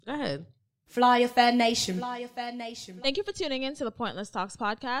Go ahead. Fly Affair Nation. Fly Affair Nation. Thank you for tuning in to the Pointless Talks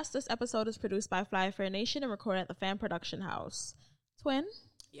podcast. This episode is produced by Fly Affair Nation and recorded at the Fan Production House. Twin.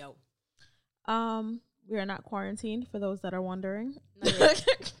 Yo. We are not quarantined, for those that are wondering. Not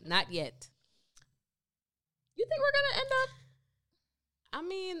yet. Not yet. You think we're gonna end up? I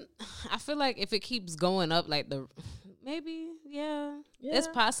mean, I feel like if it keeps going up, like maybe, yeah, it's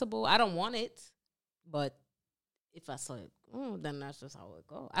possible. I don't want it, but if I saw it, then that's just how it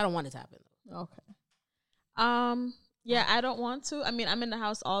go. I don't want it to happen though. Okay. Yeah, I don't want to. I mean, I'm in the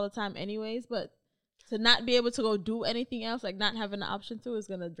house all the time, anyways, but to not be able to go do anything else, like not having the option to, is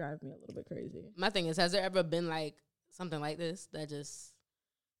gonna drive me a little bit crazy. My thing is, has there ever been like something like this that just?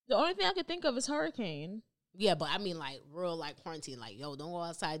 The only thing I could think of is hurricane. Yeah, but I mean, like, real, like, quarantine. Like, yo, don't go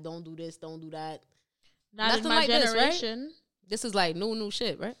outside. Don't do this. Don't do that. Nothing in my like generation. This, right? This is, like, new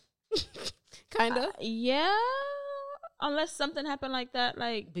shit, right? Kind of. Yeah. Unless something happened like that,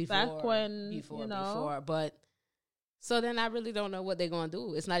 like, back when, Before. But, so then I really don't know what they're going to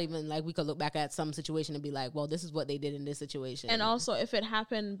do. It's not even, like, we could look back at some situation and be like, well, this is what they did in this situation. And also, if it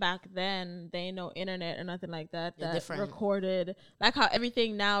happened back then, they ain't no internet or nothing like that recorded. Like how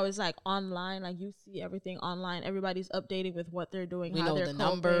everything now is, like, online. Like, you see everything online. Everybody's updating with what they're doing, we how know they're the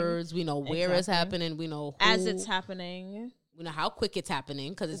coping. Numbers. We know where it's happening. We know who. As it's happening. We know how quick it's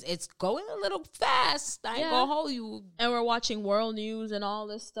happening because it's going a little fast. I ain't gonna hold you. And we're watching world news and all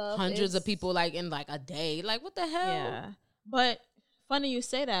this stuff. Hundreds of people, like, in, like, a day. Like, what the hell? Yeah. But funny you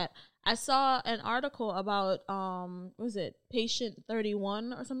say that. I saw an article about what was it, patient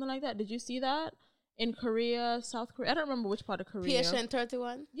 31 or something like that. Did you see that? In Korea, South Korea. I don't remember which part of Korea. Patient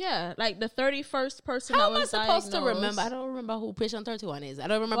 31? Yeah, like the 31st person How that was diagnosed. How am I supposed to remember? I don't remember who patient 31 is. I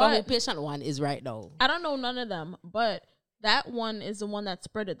don't remember who patient 1 is right now. I don't know none of them, but that one is the one that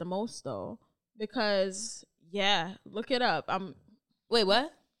spread it the most though. Because, yeah, look it up. Wait,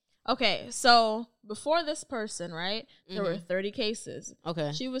 what? Okay, so before this person, right, there were 30 cases.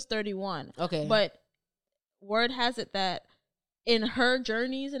 Okay. She was 31. Okay. But word has it that in her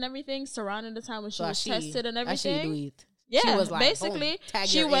journeys and everything, surrounding the time when she was tested and everything. Yeah, she was like, basically,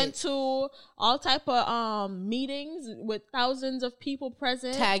 she went to all type of meetings with thousands of people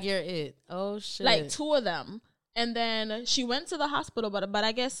present. Tag your it. Oh, shit. Like 2 of them. And then she went to the hospital, but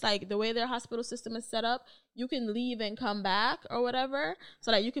I guess like the way their hospital system is set up, you can leave and come back or whatever.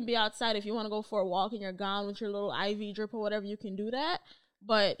 So that you can be outside if you want to go for a walk in your gown with your little IV drip or whatever, you can do that.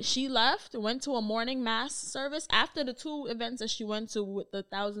 But she left, went to a morning mass service after the 2 events that she went to with the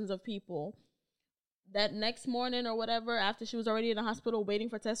thousands of people. That next morning or whatever, after she was already in the hospital waiting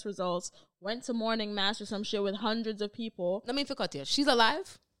for test results, went to morning mass or some shit with hundreds of people. Let me figure out here. She's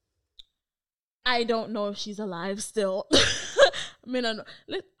alive? I don't know if she's alive still. I mean,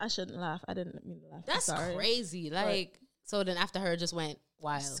 I shouldn't laugh. I didn't mean to laugh. That's crazy. Like, so then after her just went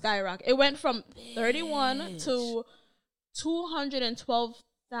wild. Skyrocket. It went from 31 to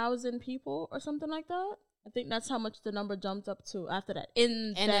 212,000 people or something like that. I think that's how much the number jumped up to after that.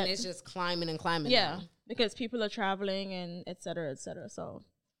 And then it's just climbing and climbing. Yeah, now. Because people are traveling and et cetera, et cetera. So,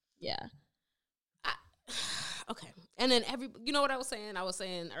 yeah. Okay. And then you know what I was saying? I was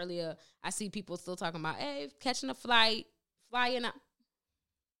saying earlier, I see people still talking about, hey, catching a flight, flying out.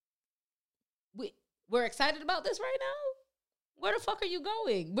 We're excited about this right now? Where the fuck are you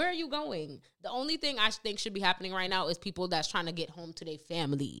going? Where are you going? The only thing I think should be happening right now is people that's trying to get home to their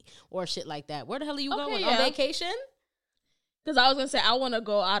family or shit like that. Where the hell are you going? On vacation? Because I was going to say, I want to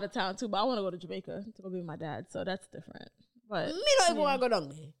go out of town too, but I want to go to Jamaica to go be with my dad. So that's different. But me don't even want to go down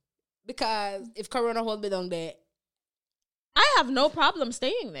there. Because if Corona holds me down there, I have no problem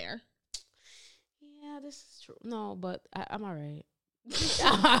staying there. Yeah, this is true. No, but I'm all right.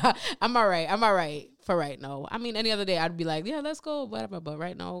 I'm all right. I'm all right for right now. I mean, any other day I'd be like, yeah, let's go, whatever. But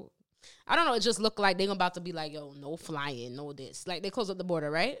right now, I don't know. It just looked like they're about to be like, yo, no flying, no this. Like, they closed up the border,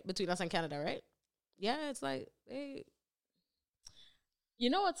 right? Between us and Canada, right? Yeah, it's like, hey. You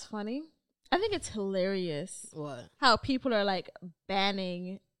know what's funny? I think it's hilarious. What? How people are, like,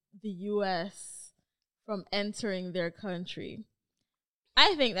 banning the U.S. from entering their country.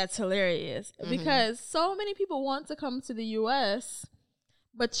 I think that's hilarious because so many people want to come to the U.S.,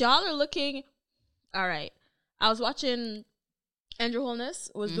 but y'all are looking. All right. I was watching Andrew Holness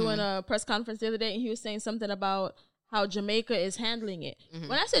was doing a press conference the other day, and he was saying something about how Jamaica is handling it.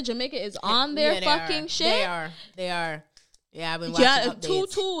 When I said Jamaica is on their fucking shit. They are. Yeah, I've been watching updates. 2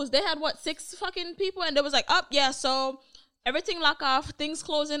 tools. They had, 6 fucking people, and they was like, so everything lock off, things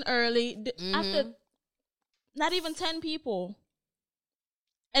closing early. After not even 10 people.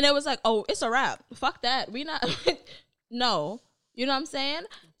 And it was like, oh, it's a wrap. Fuck that. We not. No. You know what I'm saying?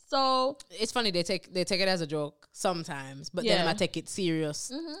 So it's funny they take it as a joke sometimes, but then I take it serious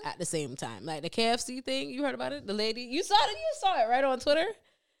at the same time. Like the KFC thing, you heard about it? The lady, you saw it right on Twitter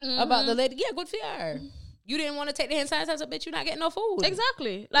about the lady. Yeah, good for her. You didn't want to take the hand sanitizer, bitch. You're not getting no food.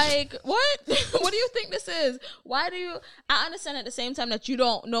 Exactly. Like, what? What do you think this is? Why do you... I understand at the same time that you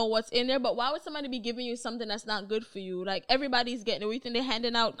don't know what's in there, but why would somebody be giving you something that's not good for you? Like, everybody's getting it. We think they're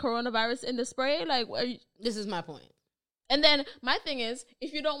handing out coronavirus in the spray? Like, this is my point. And then my thing is,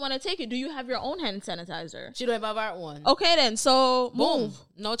 if you don't want to take it, do you have your own hand sanitizer? She don't have our one. Okay, then. So, move.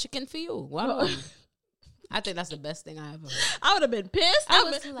 No chicken for you. Wow. I think that's the best thing I ever heard. I would have been pissed.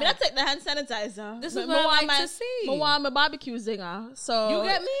 I take the hand sanitizer. This is what I like to see. But why I'm a barbecue zinger. So you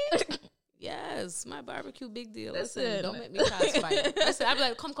get me? Yes, my barbecue big deal. Listen, don't make me cause fight. Listen, I'd be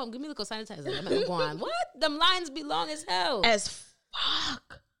like, come, give me a little sanitizer. I'm like, go on. What? Them lines be long as hell. As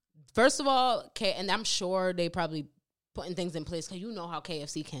fuck. First of all, and I'm sure they probably putting things in place because you know how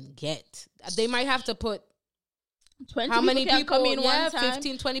KFC can get. They might have to put 20 how many people come in one time?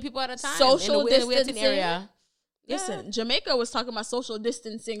 15, 20 people at a time. Social in the waiting distancing. area. Listen, Jamaica was talking about social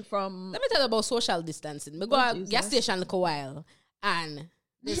distancing from... Let me tell you about social distancing. We go to gas station like a while, and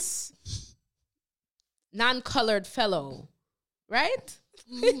this non-colored fellow, right?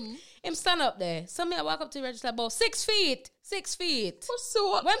 Him stand up there. Somebody walk up to the register about 6 feet. 6 feet.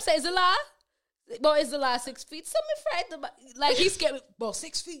 So what I'm saying is the law. But is the last 6 feet? Some me frightened about, like he scared me. Well,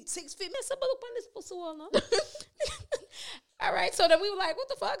 6 feet, 6 feet. Man, somebody look on this pussy wall now. All right, so then we were like, what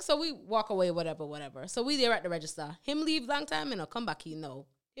the fuck? So we walk away, whatever. So we there at the register. Him leave long time and come back, him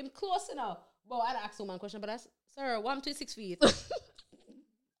close enough. Well, I asked him one question, but I said, sir, why am 6 feet?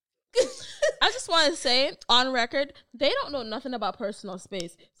 I just want to say, on record, they don't know nothing about personal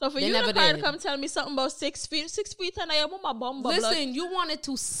space. So for you to come tell me something about 6 feet, and I want my bum. Listen, you wanted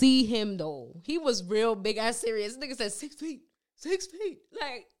to see him though. He was real big and serious. Nigga said 6 feet. 6 feet.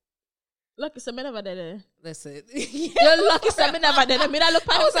 Like, lucky somebody never did it. Listen. You're lucky somebody never did it. I mean, I look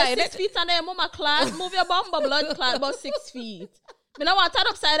at him like 6 feet and I move my class, move your bum, blood clot about 6 feet. I don't want to turn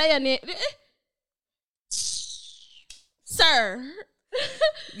upside down your neck. Sir.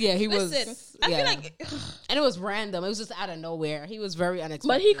 Yeah, he was. Listen, I feel like, and it was random. It was just out of nowhere. He was very unexpected.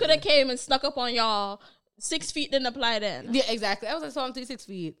 But he could have came and snuck up on y'all. 6 feet didn't apply then. Yeah, exactly. I was like, so I'm 6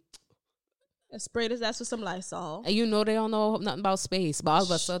 feet. And sprayed his ass with some Lysol. And you know they don't know nothing about space, but all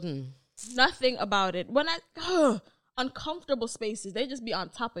of a sudden, nothing about it. When uncomfortable spaces, they just be on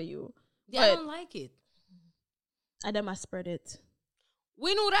top of you. Yeah, I don't like it. And then I spread it.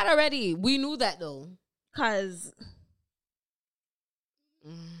 We knew that already. We knew that though. Cause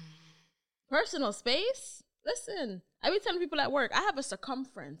personal space. Listen, I be telling people at work, I have a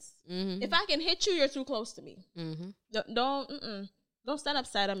circumference. If I can hit you, you're too close to me. Don't stand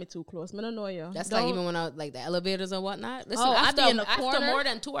upside of me too close. I don't know you. That's like even when I like the elevators or whatnot. Listen, I be in the corner. After more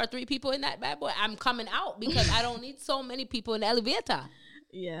than 2 or 3 people in that bad boy, I'm coming out because I don't need so many people in the elevator.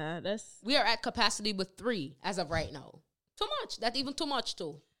 Yeah, we are at capacity with 3 as of right now. Too much. That's even too much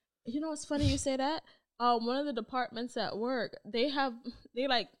too. You know what's funny? You say that. One of the departments at work, they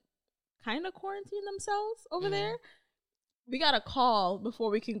like kind of quarantine themselves over there. We got a call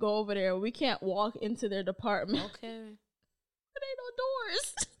before we can go over there. We can't walk into their department. Okay. There ain't no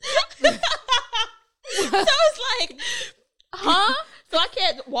doors. So it's like, huh? So I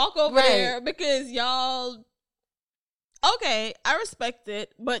can't walk over there because y'all. Okay, I respect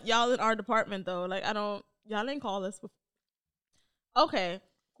it, but y'all in our department though, like y'all ain't call us before. Okay,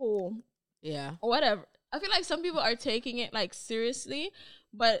 cool. Yeah. Whatever. I feel like some people are taking it like seriously,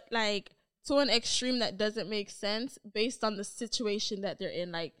 but like to an extreme that doesn't make sense based on the situation that they're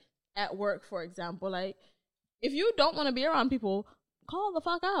in, like at work, for example. Like, if you don't want to be around people, call the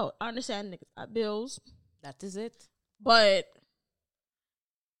fuck out. I understand niggas got bills. That is it. But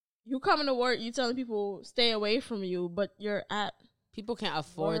you coming to work, you telling people stay away from you, but you're at people can't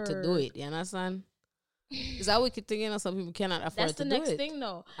afford to do it. You understand? Is that what you're thinking? Some people cannot afford to do it. That's the next thing,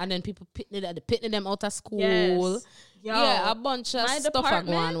 though. And then people pitting them out of school. Yes. Yo, yeah, a bunch of stuff I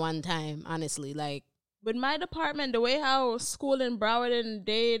go on one time, honestly. Like, with my department, the way how school in Broward and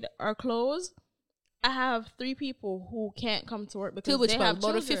Dade are closed, I have 3 people who can't come to work because they have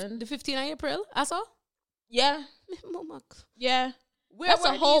children. The 15th of April, I saw? Yeah. Yeah. Where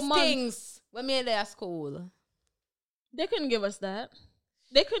were these things when me there at school? They couldn't give us that.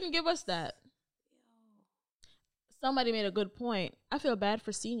 Somebody made a good point. I feel bad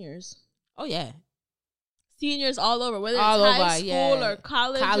for seniors. Oh, yeah. Seniors all over, whether it's high school or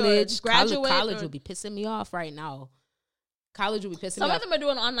college or graduate. College will be pissing me off right now. College will be pissing me off. Some of them are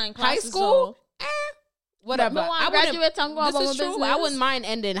doing online classes. High school? Whatever. This is true. I wouldn't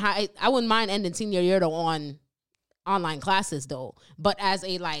mind ending senior year though on online classes though. But as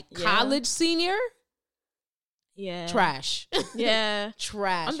a college senior, trash. Yeah.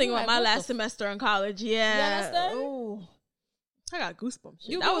 Trash. I'm thinking You're about my last semester in college. Yeah. Ooh. I got goosebumps.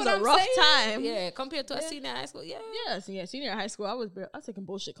 That was a rough time. Yeah, compared to a senior high school. Yeah. Yeah, senior high school, I was taking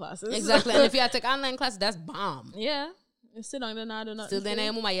bullshit classes. Exactly. And if you had to take online classes, that's bomb. Yeah. And sit on the night or not. Still then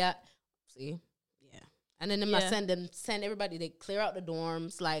see? Yeah. And then send everybody, they clear out the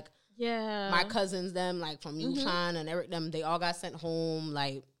dorms. Like, my cousins, them, like from UConn and Eric, them, they all got sent home.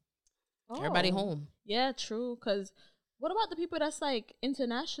 Like, everybody home. Yeah, true. Because what about the people that's like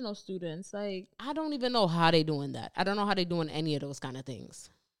international students? Like, I don't even know how they doing that. I don't know how they doing any of those kind of things.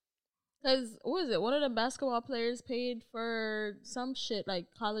 Because, what is it? One of the basketball players paid for some shit, like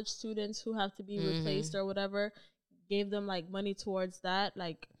college students who have to be replaced or whatever, gave them like money towards that.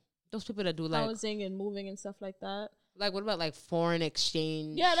 Like, those people that do like housing and moving and stuff like that. Like, what about like foreign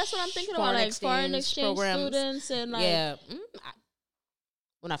exchange? Yeah, that's what I'm thinking about. Like foreign exchange programs. Students and like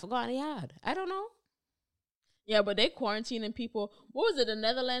when I forgot they had. I don't know. Yeah, but they quarantining people. What was it? The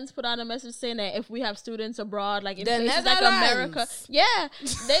Netherlands put out a message saying that if we have students abroad, like in places like America,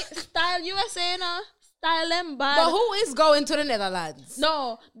 they style USA and style them bad. But who is going to the Netherlands?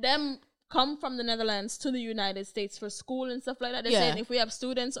 No, them come from the Netherlands to the United States for school and stuff like that. They're saying if we have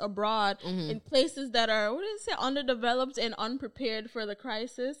students abroad in places that are, what did it say, underdeveloped and unprepared for the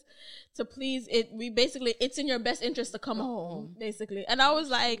crisis, to please it's in your best interest to come home, basically. And I was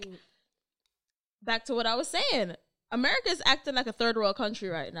like, back to what I was saying, America's acting like a third world country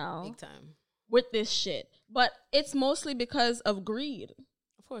right now. Big time. With this shit. But it's mostly because of greed.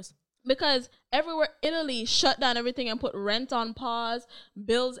 Of course. Because everywhere, Italy shut down everything and put rent on pause,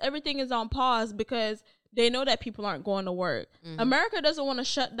 bills, everything is on pause because they know that people aren't going to work. America doesn't want to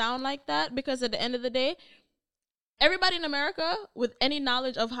shut down like that because at the end of the day, everybody in America with any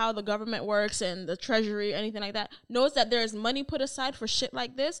knowledge of how the government works and the treasury, anything like that, knows that there's money put aside for shit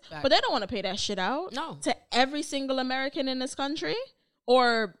like this, but they don't want to pay that shit out to every single American in this country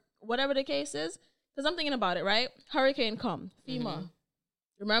or whatever the case is. Because I'm thinking about it, right? Hurricane come, FEMA.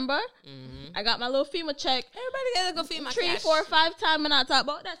 Remember? I got my little FEMA check. Everybody got a go FEMA 3, 4, 5 times and I talk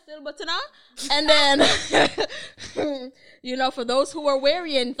about that still, but and then, for those who were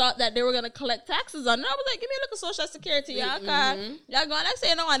wary and thought that they were going to collect taxes on it, I was like, give me a look of Social Security, y'all. Y'all going, I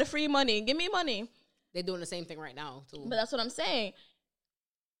say, no, I want the free money. Give me money. They're doing the same thing right now, too. But that's what I'm saying.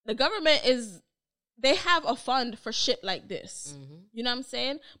 The government they have a fund for shit like this. You know what I'm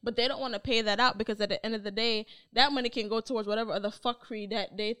saying? But they don't want to pay that out because at the end of the day, that money can go towards whatever other fuckery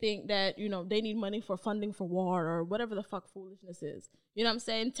that they think that, they need money for funding for war or whatever the fuck foolishness is. You know what I'm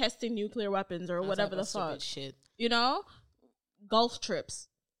saying? Testing nuclear weapons or whatever the fuck. Shit. Gulf trips.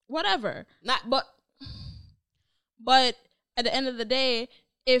 Whatever. But at the end of the day,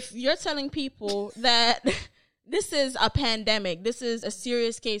 if you're telling people that this is a pandemic, this is a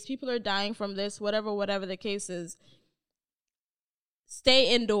serious case, people are dying from this, whatever the case is,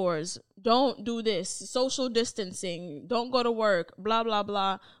 stay indoors, don't do this, social distancing, don't go to work, blah, blah,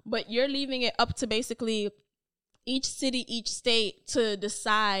 blah. But you're leaving it up to basically each city, each state to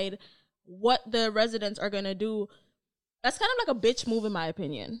decide what the residents are going to do. That's kind of like a bitch move in my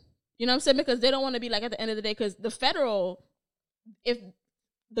opinion. You know what I'm saying? Because they don't want to be like at the end of the day, because if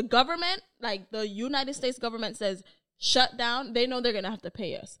the government, like the United States government says, shut down, they know they're going to have to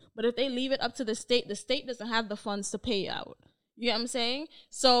pay us. But if they leave it up to the state doesn't have the funds to pay out. You know what I'm saying?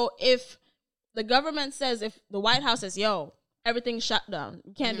 So if the government says, if the White House says, yo, everything's shut down,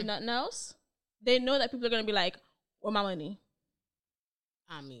 you can't do nothing else, they know that people are going to be like, where my money?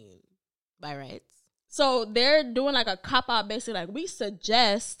 I mean, by rights. So they're doing like a cop-out, basically like, we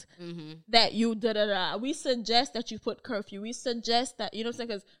suggest that you da-da-da. We suggest that you put curfew. We suggest that, you know what I'm saying?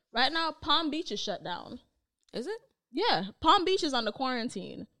 Because right now, Palm Beach is shut down. Is it? Yeah. Palm Beach is under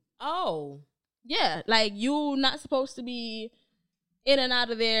quarantine. Oh. Yeah. Like, you not supposed to be in and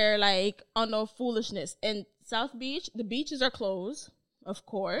out of there, like, on no foolishness. And South Beach, the beaches are closed, of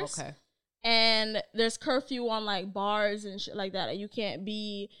course. Okay. And there's curfew on, like, bars and shit like that. And you can't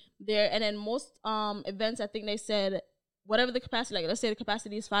be there. And then most events, I think they said, whatever the capacity, like, let's say the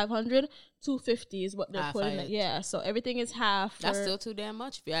capacity is 500, 250 is what they're putting it. Yeah, so everything is half. That's still too damn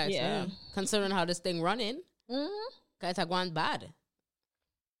much, if you ask me. Considering how this thing running. It's going bad.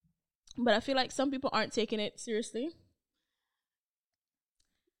 But I feel like some people aren't taking it seriously.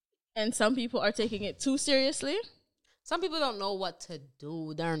 And some people are taking it too seriously. Some people don't know what to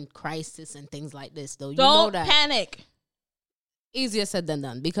do during crisis and things like this, though. Don't panic. Easier said than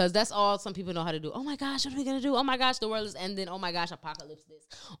done, because that's all some people know how to do. Oh my gosh, what are we gonna do? Oh my gosh, the world is ending. Oh my gosh, apocalypse this.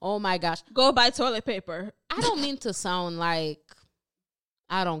 Oh my gosh. Go buy toilet paper. I don't mean to sound like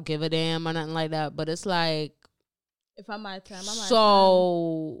I don't give a damn or nothing like that, but it's like, If I'm out of time, I'm out of time.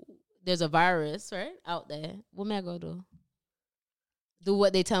 So there's a virus, right, out there. What am I gonna do? Do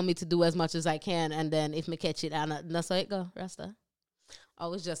what they tell me to do as much as I can, and then if me catch it, that's how it go, Rasta.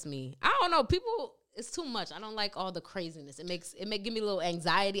 Oh, it's just me. I don't know. People, it's too much. I don't like all the craziness. It may give me a little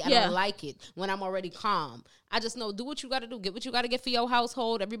anxiety. I don't like it when I'm already calm. I just know, do what you got to do. Get what you got to get for your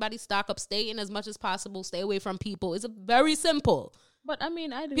household. Everybody stock up. Stay in as much as possible. Stay away from people. It's very simple. But I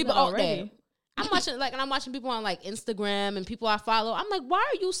mean, I do people that out already. there. I'm watching and I'm watching people on like Instagram and people I follow. I'm like, why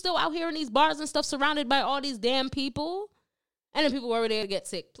are you still out here in these bars and stuff surrounded by all these damn people? And then people worry they'll get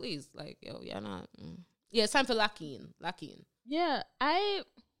sick. Please, like, yo, y'all not. Yeah, it's time for lock in. Yeah,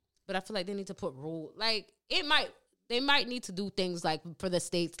 But I feel like they need to put rules. Like, they might need to do things like for the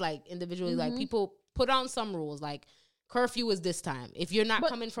states, like individually, like people put on some rules. Like curfew is this time. If you're not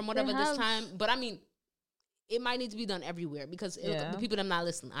coming from whatever this time, but I mean, it might need to be done everywhere because the people that not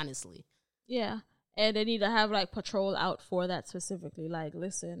listening, honestly. Yeah, and they need to have like patrol out for that specifically. Like,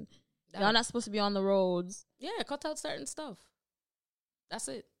 listen, y'all not supposed to be on the roads. Yeah, cut out certain stuff. That's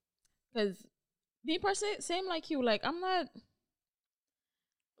it. Because me personally, same like you. Like, I'm not.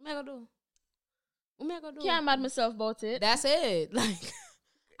 What am I gonna do? Can't mad myself about it. That's it. Like,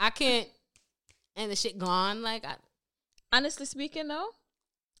 I can't. And the shit gone. Like, honestly speaking, though,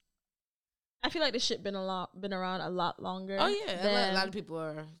 I feel like this shit been around a lot longer. Oh yeah, a lot of people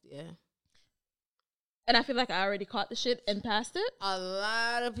are. Yeah. And I feel like I already caught the shit and passed it. A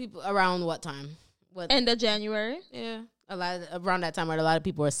lot of people around what time? End of January. Yeah, around that time where a lot of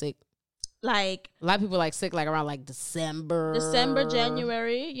people are sick. Like a lot of people like sick, like around like December,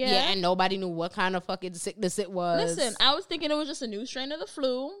 January. Yeah, and nobody knew what kind of fucking sickness it was. Listen, I was thinking it was just a new strain of the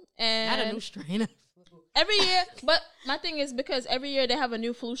flu, and not a new strain. Every year, but my thing is because every year they have a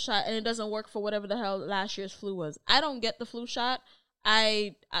new flu shot and it doesn't work for whatever the hell last year's flu was. I don't get the flu shot.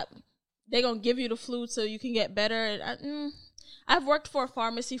 They're going to give you the flu so you can get better. I've worked for a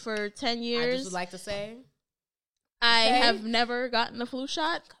pharmacy for 10 years. I just would like to say, I have never gotten the flu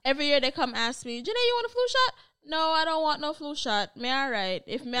shot. Every year they come ask me, Janae, you want a flu shot? No, I don't want no flu shot. Me all right.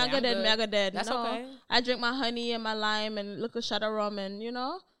 If me I get dead, me I get dead. That's no, okay. I drink my honey and my lime and look a shot of rum and,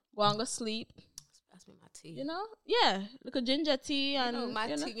 go and go sleep. That's me my tea. Yeah, look a ginger tea and my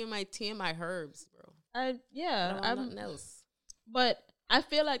tea and my tea and my herbs, bro. I don't want nothing else. But I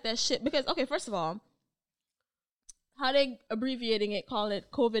feel like that shit because first of all, how they abbreviating it, call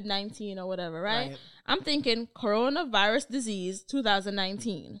it COVID-19 or whatever, right? I'm thinking coronavirus disease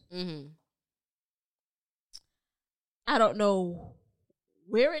 2019. Mm-hmm. I don't know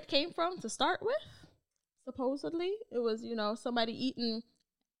where it came from to start with. Supposedly, it was somebody eating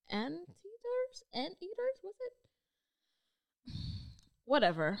anteaters, was it?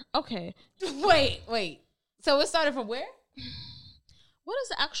 Whatever. Okay. Wait. So it started from where? What is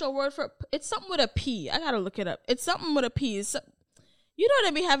the actual word for it's something with a P. I gotta look it up. It's something with a P.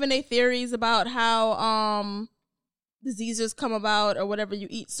 They be having their theories about how diseases come about or whatever. You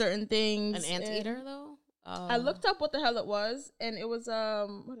eat certain things. An anteater though? I looked up what the hell it was, and it was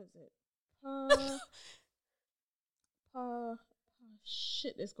what is it?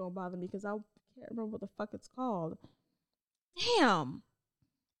 Shit, it's gonna bother me because I can't remember what the fuck it's called. Damn.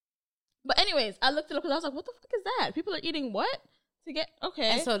 But anyways, I looked it up because I was like, what the fuck is that? People are eating what? To get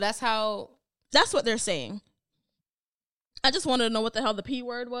okay. And so that's what they're saying. I just wanted to know what the hell the P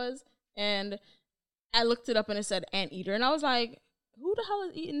word was, and I looked it up and it said anteater, and I was like, who the hell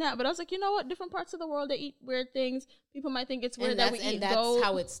is eating that? But I was like, you know what? Different parts of the world they eat weird things. People might think it's weird that we eat that's goat.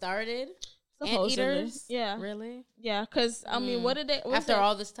 how it started. Anteaters, yeah, really, yeah. Because I mean, what did they after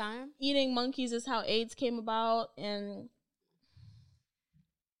all this time? Eating monkeys is how AIDS came about, and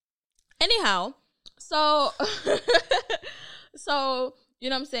anyhow, so. So, you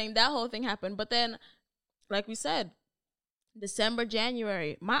know what I'm saying? That whole thing happened. But then, like we said, December,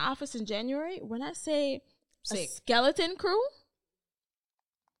 January. My office in January, when I say a skeleton crew,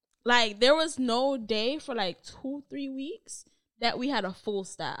 like there was no day for like 2-3 weeks that we had a full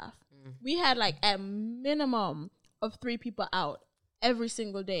staff. We had like a minimum of 3 people out every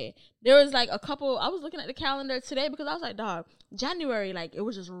single day. There was like a couple, I was looking at the calendar today because I was like, dog, January, like it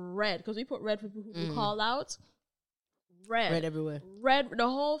was just red because we put red for people who call out. Red everywhere. Red the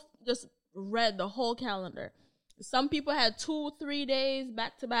whole calendar. Some people had 2-3 days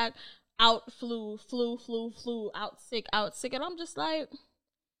back to back out flu, out sick. And I'm just like,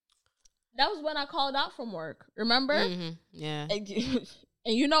 that was when I called out from work. Remember? Mm-hmm. Yeah.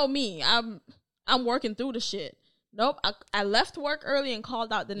 And you know me, I'm working through the shit. Nope. I left work early and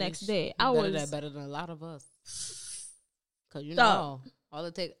called out the next day. I was better than a lot of us. Cause all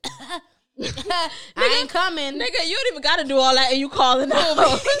it takes I ain't coming. Nigga, you don't even got to do all that and you calling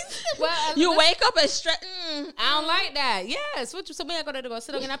out. Well, you wake up and stretch. I don't like that. Yes. What you, so me I gotta go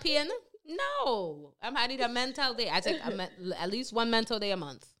sit on in a pen? No. I need a mental day. I take at least one mental day a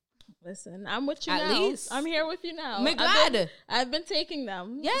month. Listen, I'm with you at now. Least. I'm here with you now. Me glad. I've been taking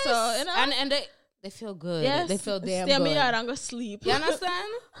them. Yes. So, you know. And they feel good. Yes. They feel damn Stay good. me out, I'm going to sleep. You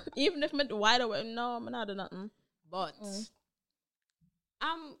understand? Even if I'm wide awake. No, I'm not doing nothing. But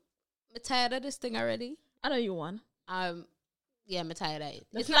I'm tired of this thing already. I know you won. Yeah, I'm tired of it.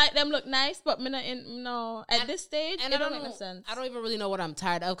 The flight them look nice, but at this stage, and it don't make no sense. I don't even really know what I'm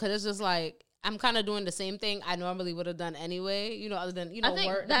tired of because it's just like I'm kind of doing the same thing I normally would have done anyway. You know, other than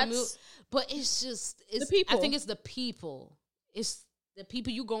work, commute. But it's just the people. I think it's the people. It's the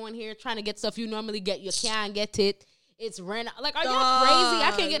people you go in here trying to get stuff you normally get. You can't get it. It's rent. Like, are y'all crazy?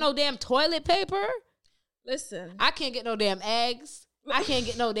 I can't get no damn toilet paper. Listen, I can't get no damn eggs. I can't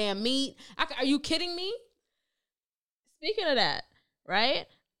get no damn meat. Are you kidding me? Speaking of that, right?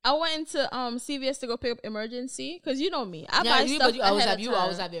 I went into CVS to go pick up emergency because you know me. I buy stuff but you always ahead have of time.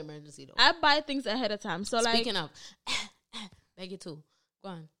 always have your emergency though. I buy things ahead of time. So speaking of, beg you too. Go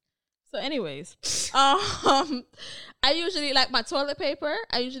on. So, anyways, I usually like my toilet paper.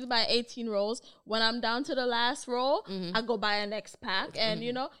 I usually buy 18 rolls. When I'm down to the last roll, I go buy a next pack, and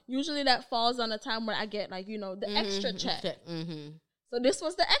usually that falls on the time when I get the extra check. So this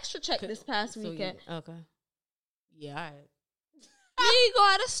was the extra check this past weekend. Okay. Yeah. All right. Me go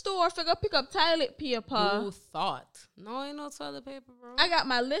at a store, figure pick up toilet paper. You thought. No, ain't no toilet paper, bro. I got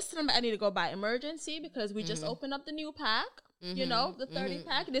my list and I need to go buy emergency because we just opened up the new pack. The 30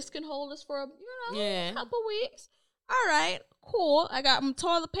 pack. This can hold us for a couple weeks. All right, cool. I got my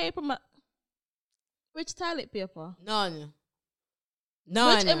toilet paper. Which toilet paper? None.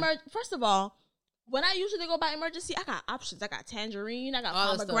 First of all, when I usually go buy emergency, I got options. I got tangerine. I got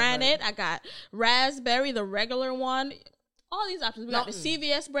pomegranate. I got raspberry, the regular one. All these options. We got the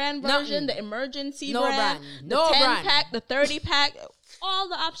CVS brand version, the emergency brand, the 10 pack, the 30 pack, all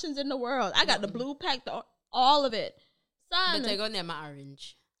the options in the world. I got the blue pack, all of it. Son, but they go near my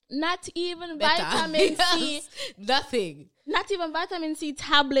orange. Not even vitamin C. Nothing. Not even vitamin C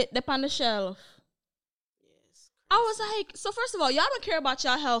tablet up on the shelf. Yes. I was like, so first of all, y'all don't care about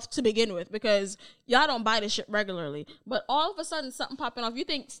y'all health to begin with because y'all don't buy this shit regularly. But all of a sudden, something popping off. You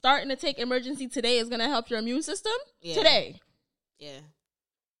think starting to take emergency today is going to help your immune system? Yeah. Today. Yeah.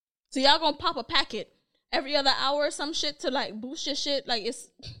 So y'all going to pop a packet every other hour or some shit to boost your shit.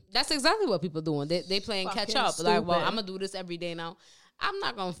 That's exactly what people doing. They playing catch up. Stupid. I'm gonna do this every day now. I'm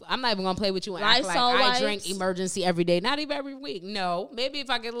not even gonna play with you and act like I drink emergency every day. Not even every week. No, maybe if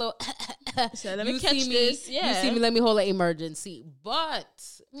I get a little. So let me catch this. Yeah. You see me. Let me hold an emergency. But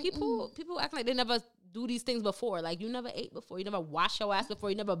people act like they never do these things before. Like you never ate before. You never washed your ass before.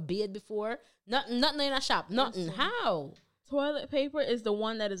 You never bathed before. Nothing in a shop. Nothing. How? Toilet paper is the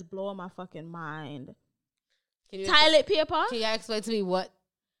one that is blowing my fucking mind. Toilet paper? Can you explain to me what?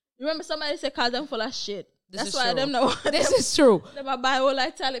 You remember somebody said cause them full of shit. That's why I don't know. This is true. Them I buy all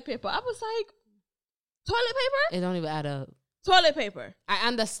toilet paper. I was like, toilet paper? It don't even add up. Toilet paper. I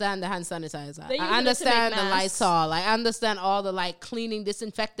understand the hand sanitizer. I understand the Lysol. I understand all the cleaning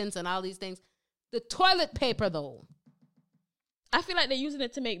disinfectants and all these things. The toilet paper though. I feel like they're using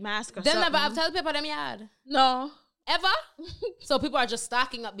it to make masks or something. They never have toilet paper them yard. No. Ever? So people are just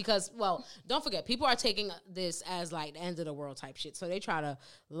stocking up because, don't forget, people are taking this as the end of the world type shit. So they try to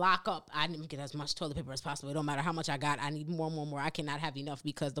lock up. I need to get as much toilet paper as possible. It don't matter how much I got. I need more. I cannot have enough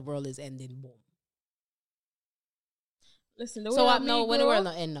because the world is ending. Boom. Listen, when the world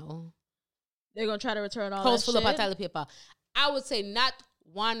end, no. They're going to try to return all Clothes that full shit. of toilet paper. I would say not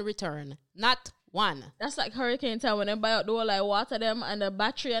one return. Not one. That's like hurricane time when everybody out there water them and the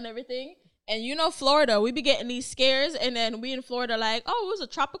battery and everything. And Florida, we be getting these scares, and then we in Florida it was a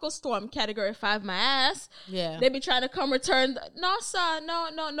tropical storm, category 5, my ass. Yeah. They be trying to come return. No, sir, no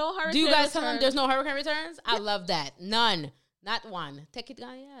hurricane. Do you guys tell them there's no hurricane returns? I love that. None. Not one. Take it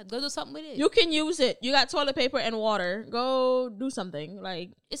down, go do something with it. You can use it. You got toilet paper and water. Go do something.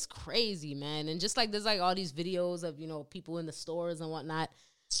 It's crazy, man. And just there's all these videos of, people in the stores and whatnot.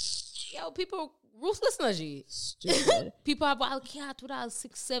 People ruthless energy. Stupid. People have wild cat without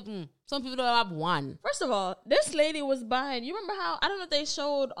 6, 7. Some people don't have one. First of all, this lady was buying. You remember how I don't know if they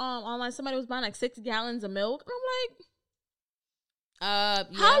showed online somebody was buying 6 gallons of milk. And I'm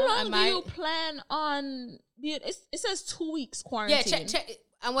like, how long do you plan on? It says 2 weeks quarantine. Yeah, check.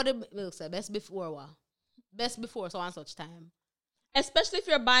 And what did milk say? Best before a while. Best before so on such time. Especially if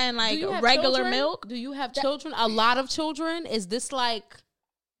you're buying regular children? Milk. Do you have children? A lot of children. Is this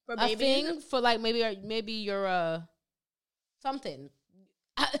for a thing for maybe you're something?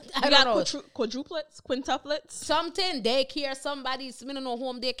 I don't know. Quadruplets, quintuplets. Something, daycare, somebody, I don't know,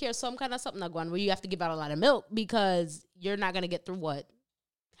 home daycare, some kind of something like one where you have to give out a lot of milk because you're not going to get through what?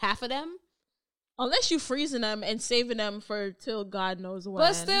 Half of them? Unless you freezing them and saving them for till God knows when.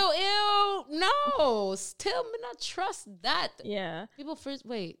 But still, ew, no. Still, me not trust that. Yeah. People freeze,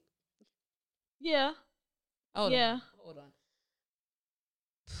 wait. Yeah. Hold yeah. on. Hold on.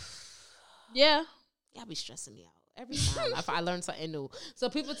 Yeah. Y'all be stressing me out every time if I learn something new. So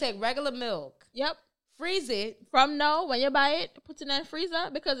people take regular milk. Yep. Freeze it. From when you buy it, put it in the freezer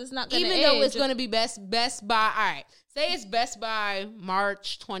because it's not going to Even though it's going to be best by, all right, say it's best by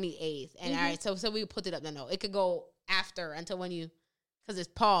March 28th. And all right, so we put it up. No, it could go after until when you, because it's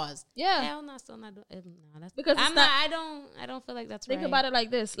paused. Yeah. Hell no, still not. No, that's because I don't feel like that's think right. about it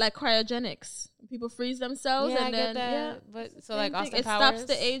like this, like cryogenics. People freeze themselves and I then, get that. yeah. But so like Austin it Powers. stops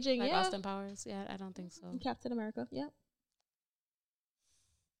the aging, like yeah. Austin Powers. Yeah, I don't think so. Captain America, yeah.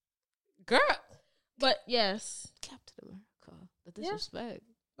 Girl. But yes. Captain America. The disrespect.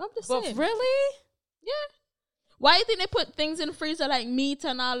 I'm just But saying. really? Yeah. Why do you think they put things in the freezer like meat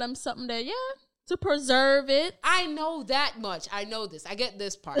and all them something there? Yeah. To preserve it. I know that much. I know this. I get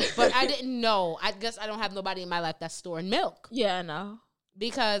this part. But I didn't know. I guess I don't have nobody in my life that's storing milk. Yeah, I know.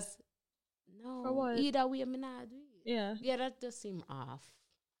 Because, no. For what? Either we may not do it. Yeah. Yeah, that does seem off.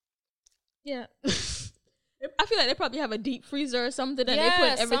 Yeah. I feel like they probably have a deep freezer or something and they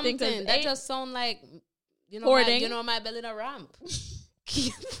put everything. Something. That just sound like, my belly in a ramp.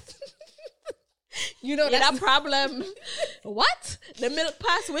 You know, that problem. What? The milk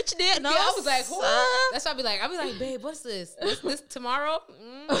pass which day? No, yeah, I was like, that's what I'll be like, babe, what's this? This tomorrow?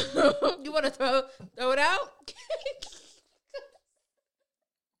 You want to throw it out?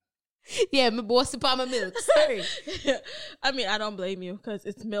 Yeah, my boy sip on my milk. Sorry. I mean, I don't blame you because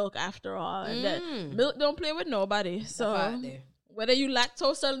it's milk after all. And that milk don't play with nobody. So whether you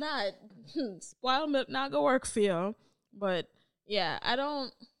lactose or not, spoiled milk not gonna work for you. But yeah, I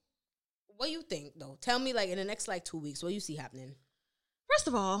don't. What do you think, though? Tell me, like, in the next, 2 weeks, what you see happening? First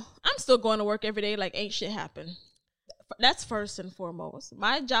of all, I'm still going to work every day like ain't shit happen. That's first and foremost.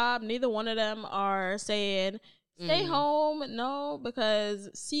 My job, neither one of them are saying, stay home. No,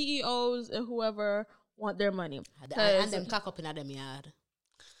 because CEOs and whoever want their money. And them cock up in them yard.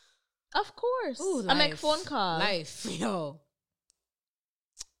 Of course. Ooh, I make phone calls. Life, yo.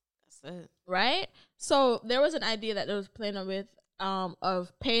 That's it. Right? So there was an idea that they was playing with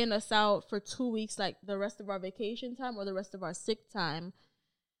of paying us out for 2 weeks, like the rest of our vacation time or the rest of our sick time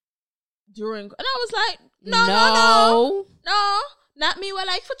during. And I was like, no, not me. Well,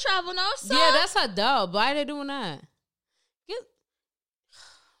 like for travel, no. So. Yeah, that's a dub. Why are they doing that?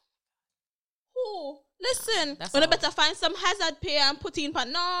 Who? Listen, that's when I better find some hazard pay and put in. No.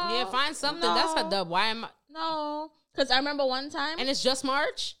 Yeah, find something. No. That's a dub. Why am I? No, because I remember one time, and it's just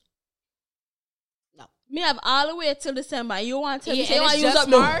March. Me have all the way till December. You want to say I use up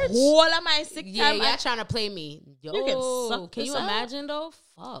March? the whole of my sick time? Yeah, y'all trying to play me. Yo, can you imagine though?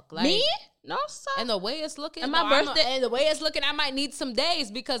 Fuck, like me? No, sir. And the way it's looking, and my birthday, and the way it's looking, I might need some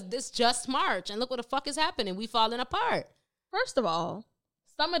days because this just March, and look what the fuck is happening. We falling apart. First of all,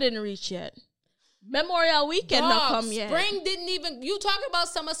 summer didn't reach yet. Memorial Weekend not come yet. Spring didn't even. You talking about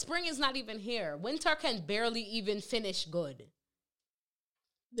summer? Spring is not even here. Winter can barely even finish good.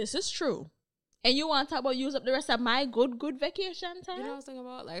 This is true. And you want to talk about use up the rest of my good vacation time? You know what I was thinking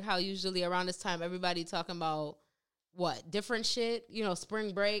about? Like how usually around this time, everybody talking about what? Different shit? You know,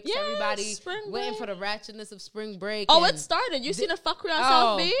 spring breaks. Yeah, everybody waiting for the ratchetness of spring break. Oh, it started. You seen the fuckery on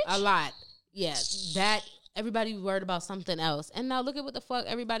South Beach? A lot. Yeah, that everybody worried about something else. And now look at what the fuck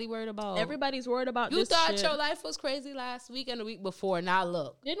everybody worried about. Everybody's worried about this shit. You thought your life was crazy last week and the week before. Now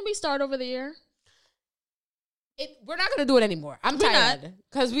look. Didn't we start over the year? We're not going to do it anymore. I'm tired.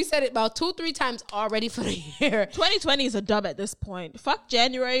 Because we said it about 2-3 times already for the year. 2020 is a dub at this point. Fuck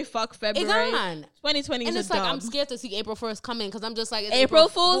January, fuck February. It's gone. 2020 is a dub. And it's like, I'm scared to see April 1st coming because I'm just like, it's April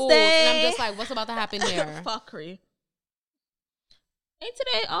Fool's Day. And I'm just like, what's about to happen here? Fuckery. Ain't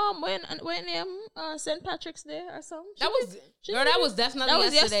today, when St. Patrick's Day or something? That was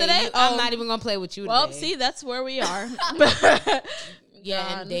definitely yesterday. I'm not even going to play with you well, today. see, that's where we are.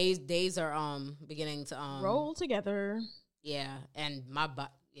 Yeah, and days are beginning to roll together. Yeah, and my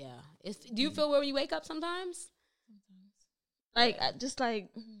butt. Yeah, do you feel where you wake up sometimes? Like just like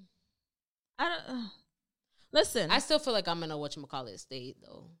I don't listen. I still feel like I'm in a whatchamacallit state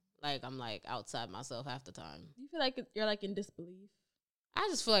though. Like I'm like outside myself half the time. You feel like you're like in disbelief. I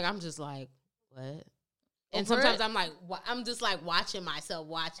just feel like I'm just like what. And sometimes I'm like, I'm just like watching myself,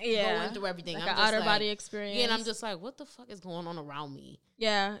 going through everything. Like I'm an just outer body experience. Yeah, and I'm just like, what the fuck is going on around me?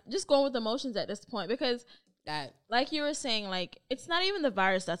 Yeah, just going with emotions at this point because That, like you were saying, like, it's not even the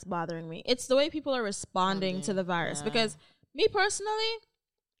virus that's bothering me. It's the way people are responding to the virus. Yeah. Because me personally,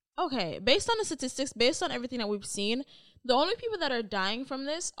 okay, based on the statistics, based on everything that we've seen, the only people that are dying from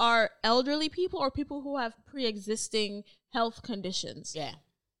this are elderly people or people who have pre-existing health conditions. Yeah.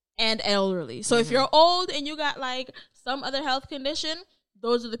 And elderly. So if you're old and you got like some other health condition,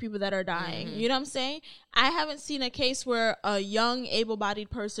 those are the people that are dying. You know what I'm saying? I haven't seen a case where a young,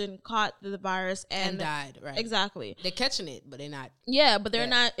 able-bodied person caught the virus and died, right? Exactly. They're catching it, but they're not. Yeah, but they're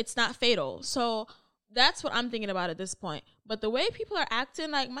not, it's not fatal. So that's what I'm thinking about at this point. But the way people are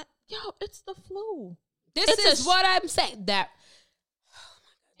acting, like, it's the flu. This is what I'm saying. That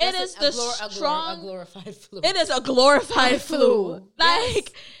it is the a glorified flu. It is a glorified flu.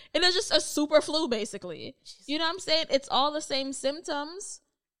 Like, yes. It is just a super flu, basically. You know what I'm saying? It's all the same symptoms.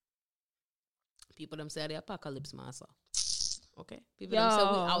 People them say the apocalypse, master. Okay? People them say we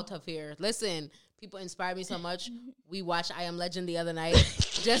out of here. Listen, people inspire me so much. We watched I Am Legend the other night.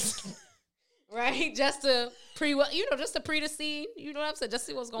 Just, right? Just to just to pre the scene. You know what I'm saying? Just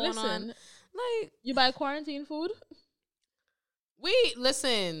see what's going on. Like, you buy quarantine food?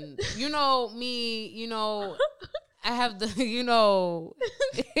 Listen, you know me, I have the,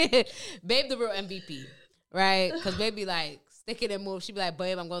 Babe the real MVP, right? Because Babe be like, stick it and move. She be like,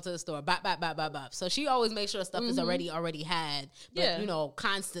 babe, I'm going to the store. Bop, bop, bop, bop, bop. So she always makes sure stuff is already had. But,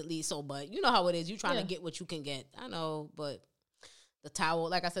 constantly. So, but you know how it is. You trying to get what you can get. I know, but the towel,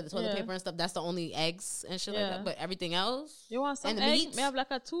 like I said, the toilet paper and stuff, that's the only eggs and shit like that. But everything else. You want some and egg? meat? May have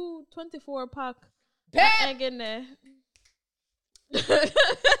like a 24 pack egg in there.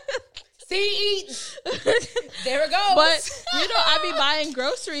 See, there it goes. But I be buying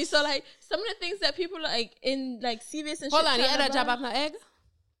groceries, so like some of the things that people like in like CVS and hold shit. on, you had that job off no egg?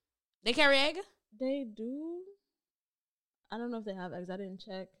 They carry egg? They do. I don't know if they have eggs. I didn't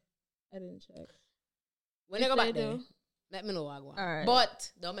check. When they go back there, let me know what I want. All right. But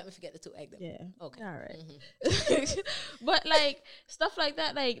don't make me forget the 2 egg. Yeah. Okay. All right. But like stuff like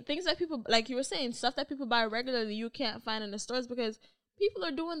that, like things that people, like you were saying, stuff that people buy regularly, you can't find in the stores because people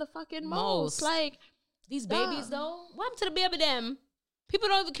are doing the fucking most. Like these babies, though. What happened to the baby them? People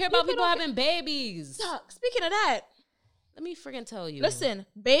don't even care about people having babies. Speaking of that, let me freaking tell you. Listen,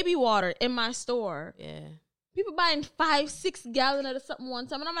 baby water in my store. Yeah. People buying 5-6 gallon of something one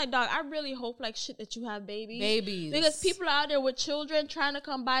time. And I'm like, dog, I really hope like shit that you have babies. Because people are out there with children trying to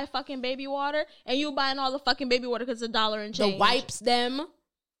come buy fucking baby water. And you buying all the fucking baby water because it's $1 and change. The wipes them.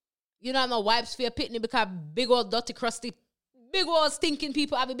 You don't know wipes for your pitney because big old dirty, crusty, big old stinking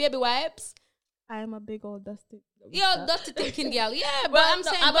people have baby wipes. I am a big old dusty. Yo, dusty thinking girl. Yeah, but I'm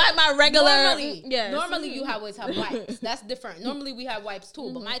saying I buy my regular. Normally you always have wipes. That's different. Normally we have wipes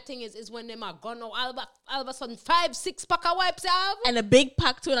too. But my thing is when them are gone, all of a sudden 5-6 pack of wipes have and a big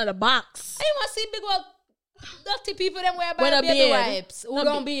pack too in a box. I want to see big old dirty people them wear by baby wipes. Who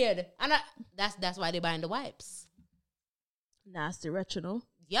don't beard? And that's why they buying the wipes. Nasty retinol.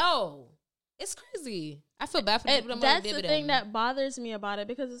 Yo, it's crazy. I feel bad for the people. That's the thing that bothers me about it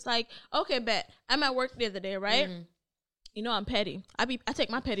because it's like, okay, bet I'm at work the other day, right? You know I'm petty. I take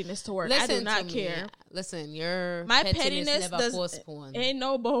my pettiness to work. Listen, I do not care. Listen, your my pettiness never postponed. Ain't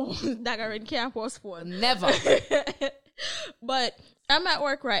no bone that I can't postpone. Never. But I'm at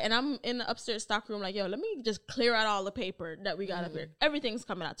work, right? And I'm in the upstairs stock room like, yo, let me just clear out all the paper that we got up here. Everything's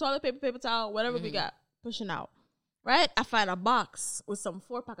coming out. Toilet paper, paper towel, whatever we got, pushing out. Right? I find a box with some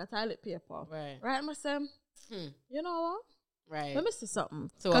 4-pack of toilet paper. Right? I'm going to say, you know what? Right. Let me see something.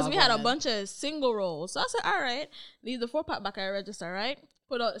 Because we had a bunch of single rolls. So I said, all right, leave the 4-pack back at register, right?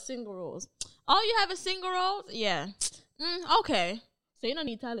 Put out the single rolls. All you have is single rolls? Yeah. Okay. So you don't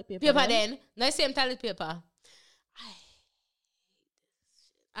need toilet paper. Paper then. No same toilet paper.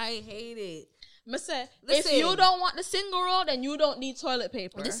 I hate it. Listen, if you don't want the single roll, then you don't need toilet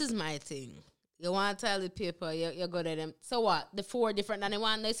paper. This is my thing. You want toilet paper, you go to them. So what? The 4 different than the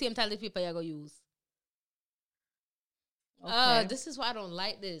one, the same toilet paper you go use. Okay. This is why I don't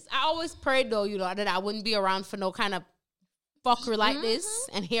like this. I always prayed though, that I wouldn't be around for no kind of fucker like this.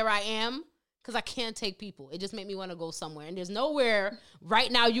 And here I am. Because I can't take people. It just made me want to go somewhere. And there's nowhere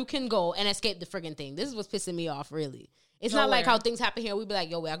right now you can go and escape the friggin' thing. This is what's pissing me off, really. It's not like how things happen here. We be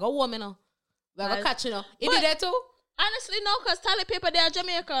like, yo, where I go woman, where I go catch, It do that too? Honestly, no, because toilet paper there in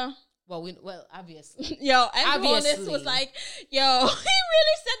Jamaica. Well, obviously. Yo, everyone this was like, yo, he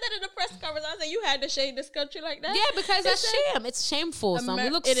really said that in the press conference. I said, you had to shade this country like that? Yeah, because that's shame. It's shameful. We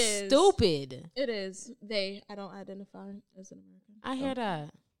look stupid. It is. I don't identify as an American. I hear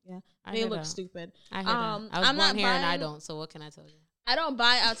that. Yeah, they look stupid. I hear that. I was born here and I don't, so what can I tell you? I don't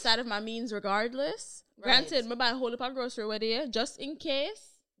buy outside of my means regardless. Right. Granted, I buy a whole heap of grocery with you just in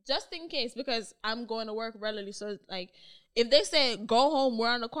case. just in case, because I'm going to work regularly. So like, if they say go home, we're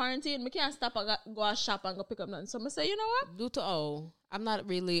on the quarantine, we can't stop and go out shop and go pick up nothing. So I'm gonna say, you know what? Due to I'm not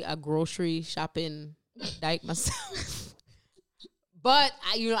really a grocery shopping dyke myself, but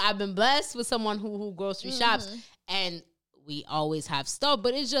I've been blessed with someone who grocery shops, and we always have stuff.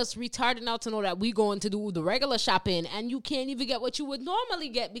 But it's just retarded now to know that we going to do the regular shopping, and you can't even get what you would normally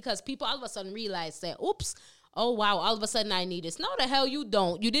get because people all of a sudden realize that, oops, oh wow, all of a sudden I need this. No, the hell you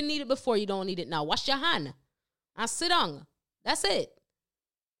don't. You didn't need it before. You don't need it now. Wash your hand. I sit down. That's it.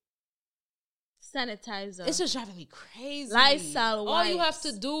 Sanitizer. It's just driving me crazy. Lysol wipes. All you have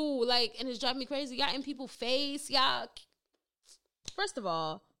to do, and it's driving me crazy. Y'all in people's face. Y'all. First of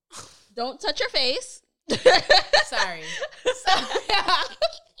all, don't touch your face. Sorry.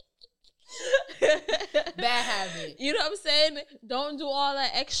 Bad habit. You know what I'm saying? Don't do all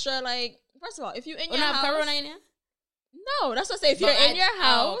that extra, first of all, if you in your house. Corona in here? No, that's what I say. If you're in your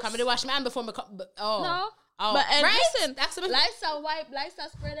house. Come to wash my hand before No. Oh, but and right? listen, that's Lysol wipe, Lysol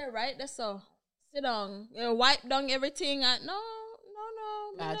spray there, right? That's all. Sit down. Wipe down everything. No.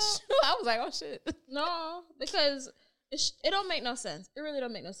 Gotcha. I was like, oh shit. No, because it don't make no sense. It really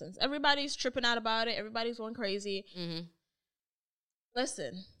don't make no sense. Everybody's tripping out about it. Everybody's going crazy. Mm-hmm.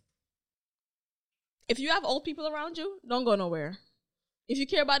 Listen, if you have old people around you, don't go nowhere. If you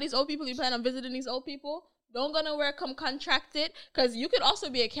care about these old people, you plan on visiting these old people, don't go nowhere, come contract it, because you could also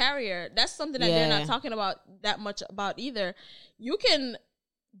be a carrier. That's something that they're not talking about that much about either. You can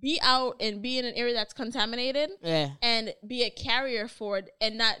be out and be in an area that's contaminated and be a carrier for it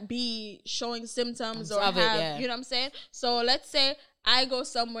and not be showing symptoms or have, you know what I'm saying? So let's say I go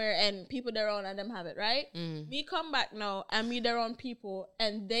somewhere and people their own and them have it, right? Me come back now and me their own people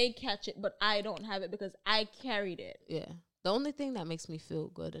and they catch it, but I don't have it because I carried it. Yeah. The only thing that makes me feel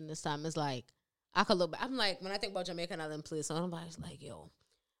good in this time is I could look back. I'm like, when I think about Jamaica and other places, somebody's like, yo,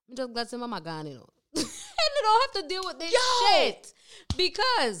 I'm just glad some of my gun, and they don't have to deal with this shit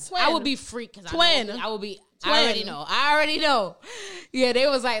because I would be freaked. I would be. I already know. Yeah, they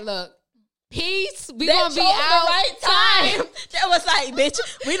was like, look, peace. We gonna be out the right time. They was like, bitch,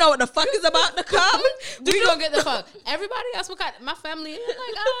 we know what the fuck is about to come. We gonna get the fuck. Everybody else, my family, like,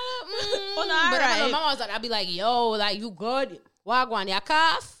 but my mom was like, I'd be like, yo, you good? Wagwan, ya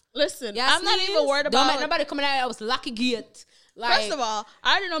cough. Listen, I'm not even worried about. Don't make nobody coming out. I was lucky get. First of all,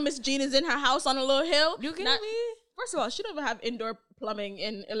 I already know Miss Jean is in her house on a little hill. You kidding me? First of all, she don't even have indoor plumbing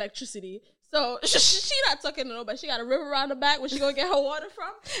and electricity. So she not talking to nobody. She got a river around the back where she gonna get her water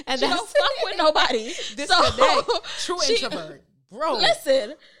from. And she don't fuck with nobody. True introvert. Bro.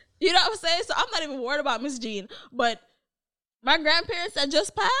 Listen, you know what I'm saying? So I'm not even worried about Miss Jean. But my grandparents that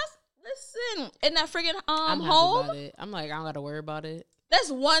just passed, listen, in that friggin' I'm home. About it. I'm like, I don't gotta worry about it. That's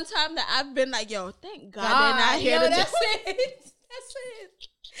one time that I've been like, yo, thank God they're not here to that's it. That's it.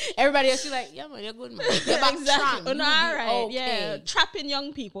 Everybody else, you like, yeah, man, you're good, man. You're exactly. No, all right. Okay. Yeah, trapping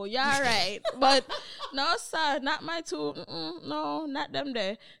young people. Yeah, all right. But no, sir, not my two. No, not them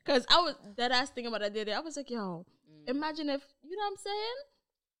there. Because I was that ass thing about that day. I was like, yo, imagine if, you know what I'm saying?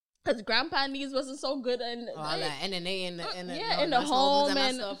 Because grandpa knees wasn't so good. And then they in the home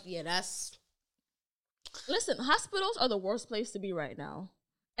and stuff. Yeah, that's. Listen, hospitals are the worst place to be right now.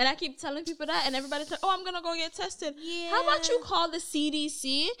 And I keep telling people that, and everybody's like, oh, I'm going to go get tested. Yeah. How about you call the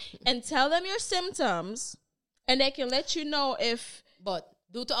CDC and tell them your symptoms, and they can let you know if... But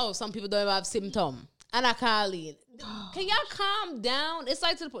some people don't have symptoms. And I call in. Can y'all calm down? It's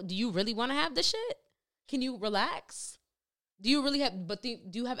like, do you really want to have the shit? Can you relax? Do you really have... But do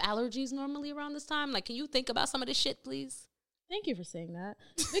you have allergies normally around this time? Can you think about some of this shit, please? Thank you for saying that.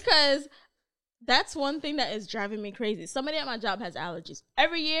 Because... That's one thing that is driving me crazy. Somebody at my job has allergies.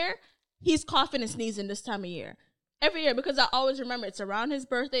 Every year, he's coughing and sneezing this time of year. Every year, because I always remember it's around his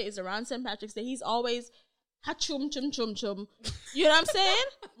birthday, it's around St. Patrick's Day. He's always ha-chum, chum, chum, chum. You know what I'm saying?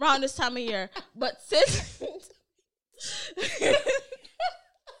 Around this time of year. But since...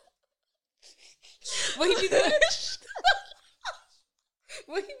 What he be doing?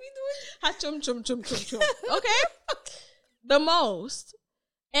 What he be doing? Ha-chum, chum, chum, chum, chum. Okay? The most.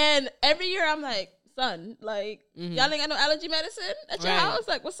 And every year I'm like, son, y'all ain't got no allergy medicine at your house?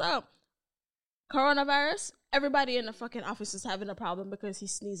 Like, what's up? Coronavirus? Everybody in the fucking office is having a problem because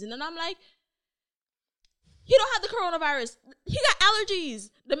he's sneezing. And I'm like, he don't have the coronavirus. He got allergies.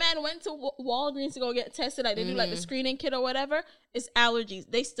 The man went to Walgreens to go get tested. They do the screening kit or whatever. It's allergies.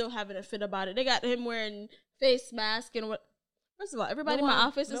 They still having a fit about it. They got him wearing face mask and what. First of all, everybody in my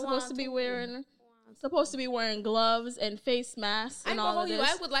office is supposed to be wearing gloves and face masks and all of this.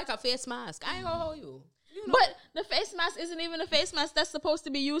 I would like a face mask. I ain't gonna hold you. But the face mask isn't even a face mask that's supposed to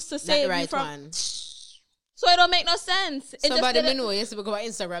be used to save you from. So it don't make no sense. It Somebody just me know yesterday go on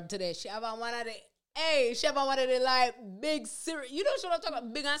Instagram today. She have on one of the she have on one of the like big serious. You know what I'm talking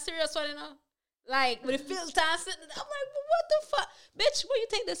about? Big and serious one, you know? Like with the filter sitting. I'm like, what the fuck, bitch? What do you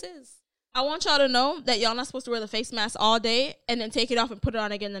think this is? I want y'all to know that y'all not supposed to wear the face mask all day and then take it off and put it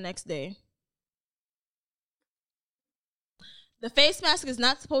on again the next day. The face mask is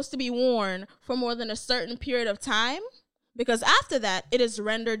not supposed to be worn for more than a certain period of time because after that, it is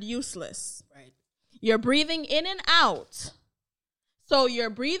rendered useless. Right. You're breathing in and out. So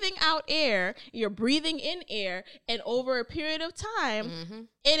you're breathing out air, you're breathing in air, and over a period of time,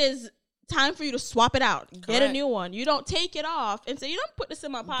 it is time for you to swap it out. Get Correct. a new one. You don't take it off and say, you don't put this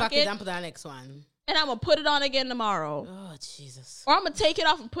in my pocket. And put that next one. And I'm going to put it on again tomorrow. Oh, Jesus. Or I'm going to take it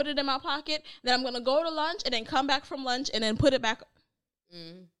off and put it in my pocket. Then I'm going to go to lunch and then come back from lunch and then put it back.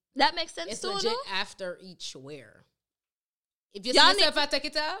 That makes sense It's too, legit though? after each wear. If you see yourself I take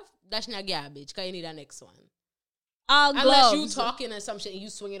it off, that's not garbage because you need that next one. Unless you talking or some shit and you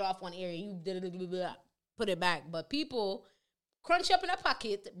swing it off one area, you put it back. But people crunch up in a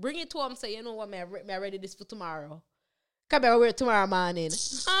pocket, bring it to them, say, you know what, man, I ready this for tomorrow. Come here, wear it tomorrow morning.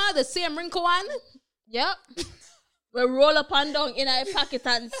 The same wrinkle one? Yep. We roll up and down in a pocket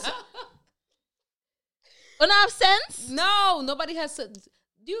and... Don't have sense? No, nobody has... Do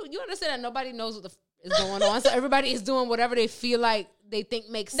you understand that nobody knows what is going on? So everybody is doing whatever they feel like they think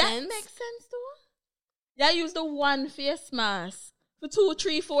makes sense. That makes sense, though. Y'all use the one face mask for 2,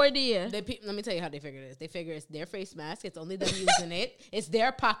 3, 4 days. Let me tell you how they figure this. They figure it's their face mask. It's only them using it. It's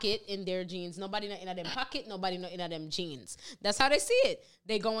their pocket in their jeans. Nobody not in them pocket. Nobody not in them jeans. That's how they see it.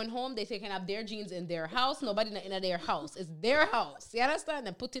 They going home. They taking out their jeans in their house. Nobody not in their house. It's their house. You understand?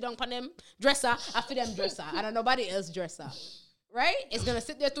 Then put it on them dresser. After them dresser. I don't nobody else dresser. Right? It's going to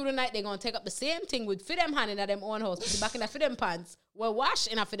sit there through the night. They're going to take up the same thing with fit them hand in them own house. Put it back in that fit them pants. Well, wash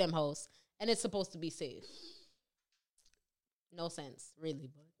in a fit them house. And it's supposed to be safe. No sense,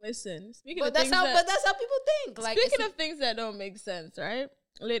 really. But listen, but that's how people think. Like, speaking of things that don't make sense, right?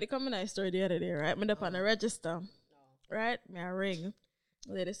 Lady come in my store the other day, right? I'm up on the register, right? Me I ring.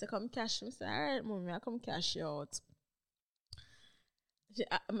 Lady say come cash. Me say all right, mommy, I come cash you out.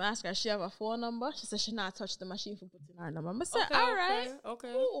 I'm asking her, she have a phone number. She said she not touch the machine for putting her number. I said, all right,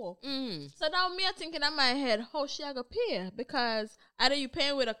 okay. Cool. So now me I thinking in my head, how she I go pay? Because either you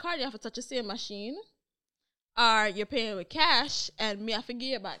paying with a card, you have to touch the same machine, or you're paying with cash, and me I forget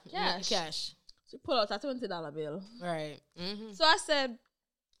you about cash. Yeah, cash. She pull out a $20 bill. Right. So I said,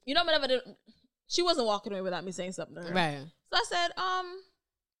 you know, whatever. She wasn't walking away without me saying something to her. Right. So I said,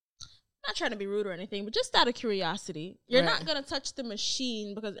 not trying to be rude or anything, but just out of curiosity, you're not going to touch the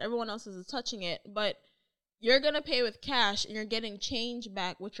machine because everyone else is touching it, but you're going to pay with cash and you're getting change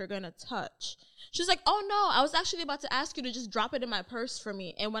back, which you're going to touch. She's like, oh no, I was actually about to ask you to just drop it in my purse for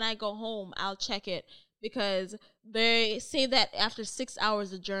me. And when I go home, I'll check it because they say that after 6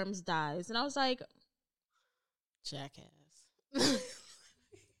 hours, the germs dies. And I was like, jackass.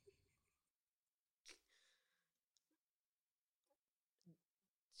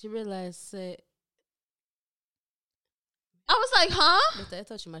 She realized it. I was like, huh? I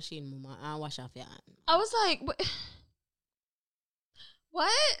touch your machine, mama. I wash off your hand. I was like,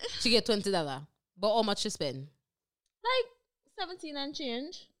 what? She get $20. But how much she spend? Like 17 and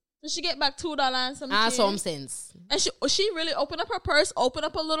change. So she get back $2 and some change. Some cents. And she really opened up her purse, opened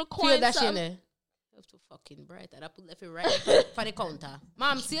up a little coin. Feel that she in there. Have to fucking bright. I put left it right for the counter.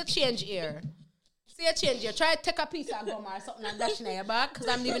 Mom, see a change here. See a change here. Try to take a piece of gum or something and dash in your bag because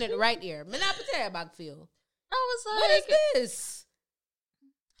I'm leaving it right here. Me not put it in your bag for you. I was like, what is this?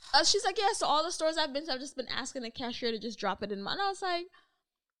 She's like, yeah, so all the stores I've been to, I've just been asking the cashier to just drop it in mine. And I was like,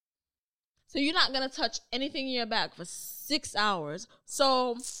 so you're not going to touch anything in your bag for 6 hours.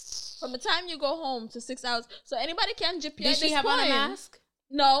 So from the time you go home to 6 hours, so anybody can jip you. Did she have on a mask?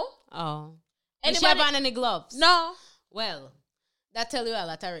 No. Oh. Did she have on any gloves? No. Well, that tell you a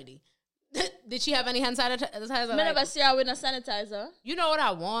lot already. Did she have any hand sanitizer? I never see her with a sanitizer. You know what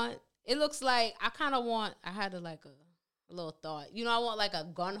I want? It looks like I had a little thought. You know, I want like a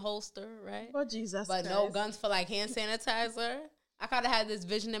gun holster, right? Oh, Jesus But Christ. no guns for like hand sanitizer. I kind of had this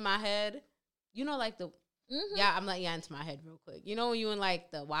vision in my head. You know, like the... Mm-hmm. Yeah, I'm like, into my head real quick. You know when you in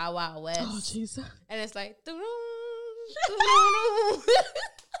like the Wild Wild West? Oh, Jesus. And it's like...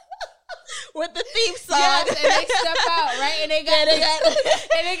 With the theme song. Yes, and they step out, right? And they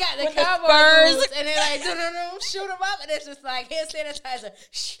got the cowboy boots, and they like shoot them up, and it's just like hand sanitizer.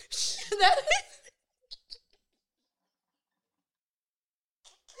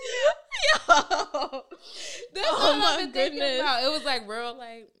 Oh my goodness! About. It was like real,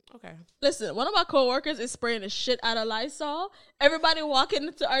 like okay. Listen, one of my coworkers is spraying the shit out of Lysol. Everybody walking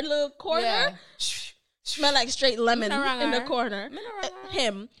into our little corner. Yeah. Smell like straight lemon in the corner.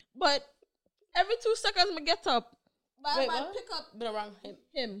 Him. But every 2 seconds, I get up. But I might pick up. Been around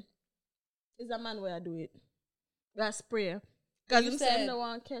him. Is a man where I do it. That spray. Because you said no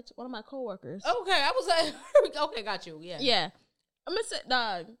one catch one of my coworkers. Okay, I was like, okay, got you. Yeah. Yeah. I'm going to say,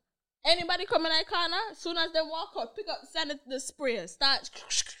 dog. Anybody come in that corner, as soon as they walk up, pick up, send it to the sprayer. Start.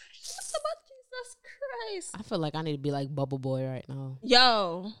 What's about Jesus Christ? I feel like I need to be like Bubble Boy right now.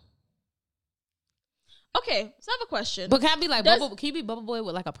 Yo. Okay, so I have a question. But can I be like Bubble? Can you be Bubble Boy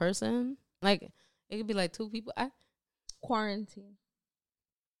with like a person? Like it could be like 2 people. Quarantine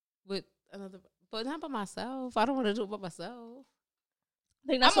with another, but not by myself. I don't want to do it by myself. I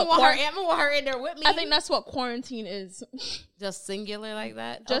think that's I'm gonna want her in there with me. I think that's what quarantine is. Just singular like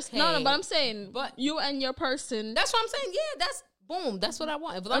that. Just okay. no, but I'm saying, but you and your person. That's what I'm saying. Yeah, that's boom. That's what I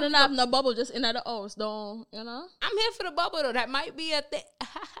want. If I don't have no bubble, just in the house, don't you know? I'm here for the bubble though. That might be a thing.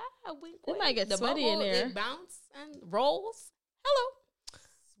 It might get sweaty bubble, in there. It bounce and rolls. Hello,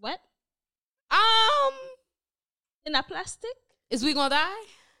 sweat. In a plastic. Is we gonna die?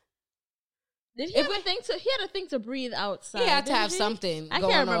 Did he have a thing to? He had a thing to breathe outside. He had to have something. I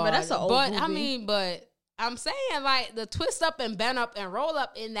can't remember. On. That's an old But movie. I mean, but I'm saying like the twist up and bend up and roll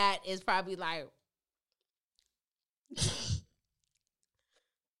up in that is probably like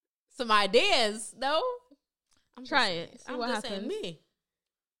some ideas. No, I'm try it. See I'm what just happens. saying me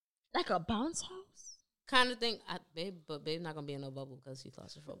like a bounce house kind of thing. But babe not gonna be in no bubble because she's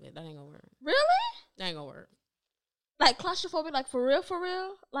claustrophobic. That ain't gonna work. Really? That ain't gonna work. Like claustrophobic, like for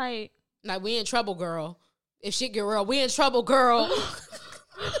real, like we in trouble, girl. If shit get real, we in trouble, girl.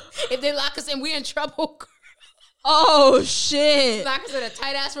 If they lock us in, we in trouble, girl. Oh shit! Lock us in a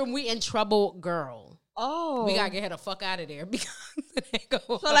tight ass room, we in trouble, girl. Oh, we gotta get her the fuck out of there because it ain't gonna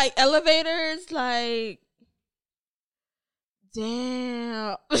work. So like elevators, like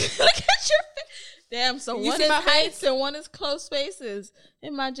damn. Look at your face. Damn. So You one see is my heights face? and one is close spaces.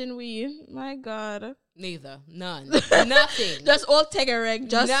 Imagine we. My God. Neither. None. Nothing. Just all take a reg.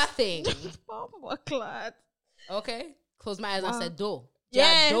 Just nothing. Oh, clad. Okay. Close my eyes. I said do.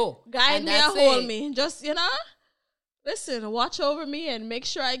 Yeah. Do. Guide me and hold me. Just, listen, watch over me and make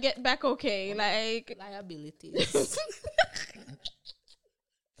sure I get back okay. Like liabilities.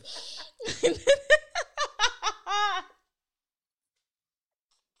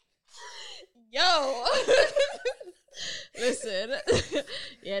 Yo. Listen.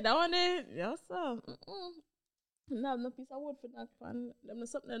 Yeah, that one there. Yes, sir. No piece of wood for that fun. Them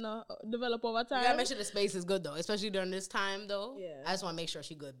something develop over time. You gotta make sure the space is good though, especially during this time though. Yeah. I just want to make sure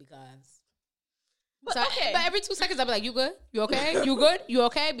she's good because. But But every 2 seconds I'll be like, "You good? You okay? You good? You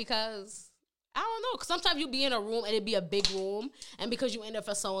okay?" Because I don't know. Cause sometimes you be in a room and it be a big room, and because you in there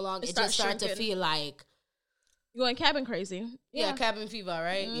for so long, it just starts to feel like you going cabin crazy. Yeah, cabin fever,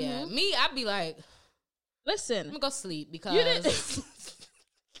 right? Mm-hmm. Yeah. Me, I'd be like, listen, I'm gonna go sleep because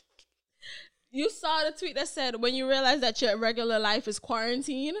you saw the tweet that said when you realize that your regular life is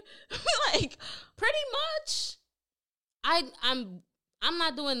quarantine. Like pretty much. I'm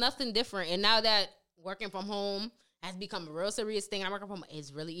not doing nothing different, and now that working from home has become a real serious thing, I'm working from home.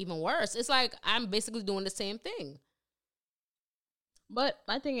 It's really even worse. It's like I'm basically doing the same thing. But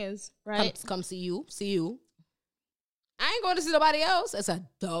my thing is, right? Come see you. I ain't going to see nobody else. It's a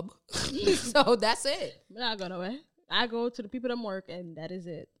dub. So that's it. I'm not going away. I go to the people that work, and that is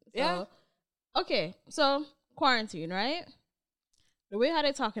it. So, yeah. Okay, so quarantine, right? The way how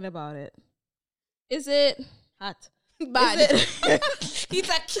they talking about it, is it hot? Bad. He's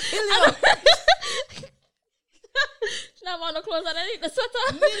a killer. She not want no clothes underneath the sweater.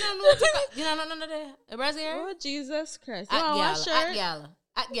 You know, no. Oh, Jesus Christ. At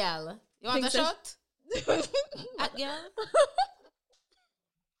gala. You want the shirt? At gala.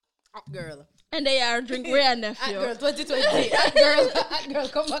 At girl. And they are drink rare nephew. At girl 2020. At girl,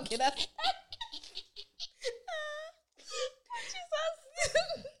 come back here.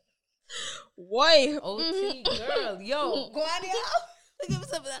 Jesus. Why? OT girl, yo, go on here. Give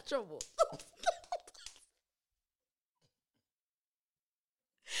yourself that trouble.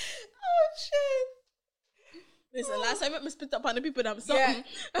 Oh shit! Listen, last time I spit up on the people that I'm something.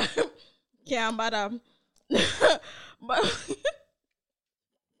 Can't bother. But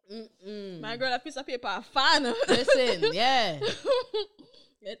my girl, a piece of paper, a fan. Listen, yeah.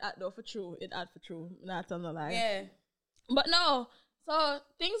 It add though for true. Not on the lie. Yeah. But no. So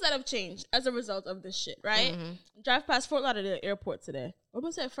things that have changed as a result of this shit, right? Mm-hmm. Drive past Fort Lauderdale Airport today. What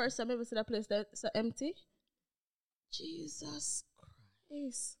was that first time I ever see that place that's so empty? Jesus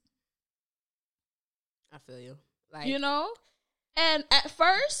Christ. I feel you. Like, and at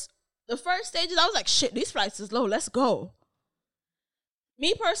first, the first stages, I was like, shit, these flights is low. Let's go.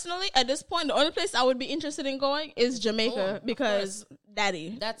 Me personally, at this point, the only place I would be interested in going is Jamaica because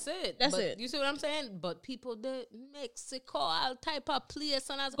daddy. That's it. That's it. You see what I'm saying? But people, the Mexico, all type of place.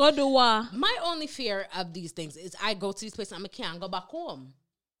 And Go do what? my only fear of these things is I go to these places and I can't go back home.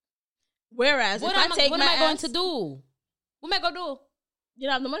 Whereas, What if am I take what my am I going ass, to do? What am I going to do? you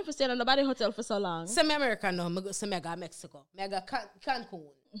don't have the money for staying on the body hotel for so long. Send me America, no. Send me go Mexico. Me go Cancun.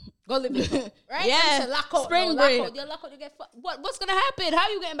 Go live it. Right? Yeah. And say, lock out. Spring no, break. Lock out. You lock out, you get what's going to happen? How are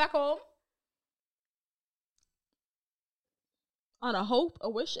you getting back home? On a hope, a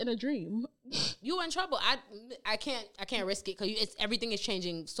wish, and a dream. You in trouble. I can't risk it because it's everything is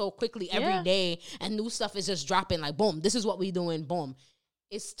changing so quickly every day, and new stuff is just dropping. Like boom, this is what we doing. Boom,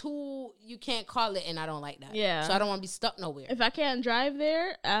 it's too. You can't call it, and I don't like that. Yeah. So I don't want to be stuck nowhere. If I can't drive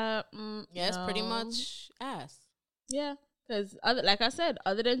there, It's pretty no. much ass. Yeah, because like I said,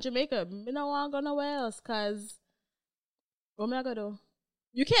 other than Jamaica, me no want to go nowhere else. Cause what am I gonna do?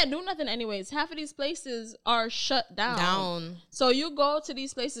 You can't do nothing anyways. Half of these places are shut down. So you go to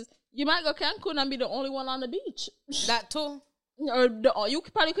these places. You might go Cancun and be the only one on the beach. That too. Or you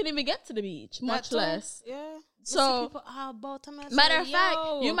probably couldn't even get to the beach, much less. Yeah. So, people are about to mess matter with, of fact,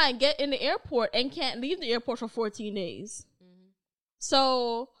 yo. you might get in the airport and can't leave the airport for 14 days.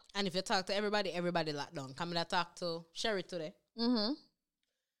 So, And if you talk to everybody locked down. Come and talk to Sherry today. And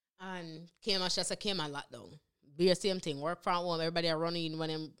came and she said came and locked down. Be the same thing. Work from home. Everybody are running when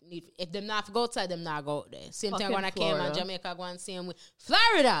them need. If them not go outside, them not go out there. Same thing when I came and Jamaica go and same with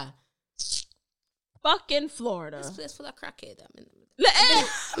Florida. fucking Florida. This place full of crackhead. I Eh,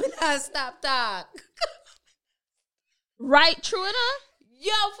 mean, stop talk. right, true enough?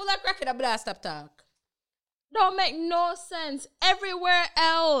 Yo, full of crackhead. I mean, stop talk. Don't make no sense. Everywhere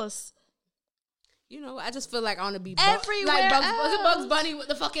else. You know, I just feel like I want to be Everywhere like Bugs, else. was it Bugs Bunny with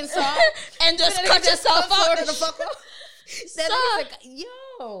the fucking song? And just cut yourself up. The fuck up. Then I was like,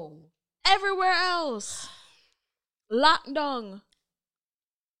 yo. Everywhere else. Lockdown.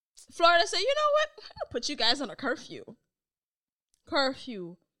 Florida said, you know what? I'll put you guys on a curfew.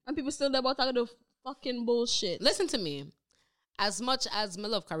 And people still there about talking the fucking bullshit. Listen to me. As much as I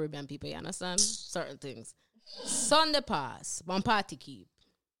love Caribbean people, you understand? Certain things. Sunday pass, one party keep.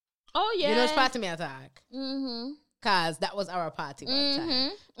 Oh, yeah. You know which party me attack? Mm-hmm. Cause that was our party one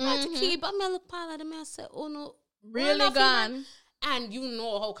time. Party keep, I look pala them and say, oh no. Really gone. And you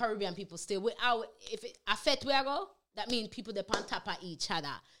know how Caribbean people stay. If it affect where I go, that means people they on top of each other.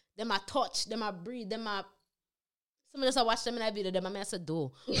 Them a touch, them a breathe, them a... Some of us watch them in that video, them I say do.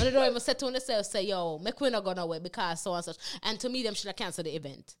 When they don't even say to themselves, say, yo, make we not go nowhere because so and such. And to me, them should have canceled the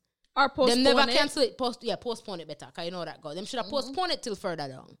event. Or postpone Them never it. cancel it. Postpone it better. Because you know that go. Them should have postponed it till further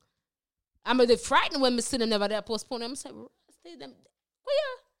down. I mean, they frightened when me see them never there postpone them. I say, stay them. Oh,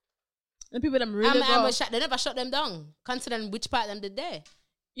 yeah. And people them really go. They never shut them down, considering which part them did there.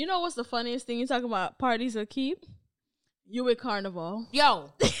 You know what's the funniest thing? You talking about parties that keep? You with Carnival.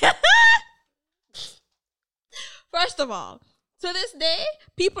 Yo. First of all, to this day,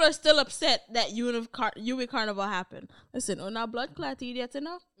 people are still upset that you with Carnival happened. Listen, on our blood clot idiot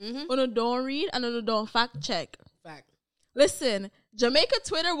enough. On don't read and on don't fact check. Fact. Listen, Jamaica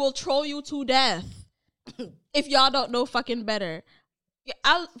Twitter will troll you to death if y'all don't know fucking better.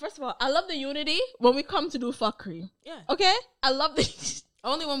 Yeah, first of all, I love the unity when we come to do fuckery. Yeah. Okay? I love the...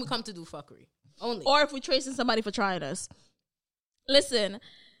 Only when we come to do fuckery. Only. Or if we're tracing somebody for trying us. Listen,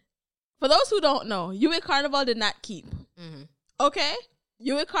 for those who don't know, you with Carnival did not keep. Okay?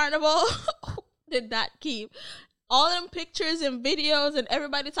 You with Carnival did not keep. All them pictures and videos and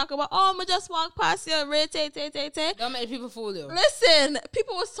everybody talking about, oh, I'ma just walk past you, Don't make people fool you. Listen,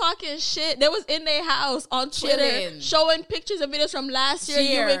 people was talking shit. They was in their house on Twitter Chilling. showing pictures and videos from last year,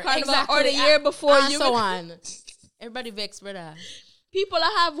 you with Carnival, exactly. or the year before, and you so with on. Everybody vexed, brother. people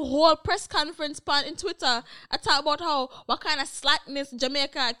that have whole press conference pan in Twitter. I talk about how what kind of slackness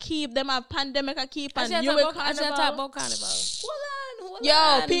Jamaica keep, them have pandemic a keep, and you with Carnival. talk about Carnival. Hold on.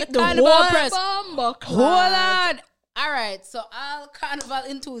 Yo, The the Carnival whole press. Hold Hold on. All right, so all Carnival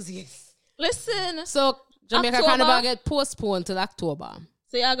enthusiasts. Listen. So Jamaica October. Carnival get postponed till October.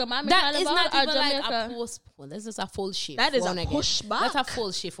 So y'all got Miami That is Carnival not or even like Jamaica? a postpone. That's just a full shift. That is we a wanna push get. back. That's a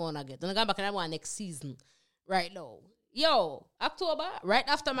full shift we wanna get. Then I go back and I want next season. Right now. Yo, October, right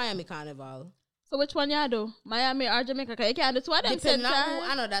after Miami Carnival. So which one y'all do? Miami or Jamaica? 'Cause you can't do two of them Depending same on who,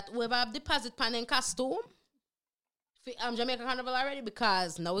 time. I know that whoever have deposit pan and costume. Jamaica Carnival already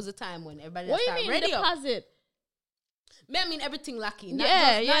because now is the time when everybody What do start you mean ready up. deposit? I mean everything lucky.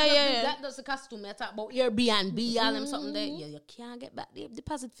 Yeah. That does the costume. I talk about Airbnb, all them something there. Yeah, you can't get back the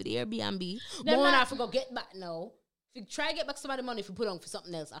deposit for the Airbnb. But when I have to go get back now. If you try to get back some of the money if you put on for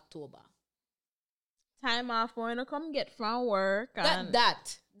something else, October. time off going to come get from work. And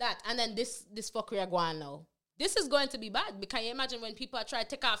That. And then this fuckery are going now. This is going to be bad because you imagine when people try to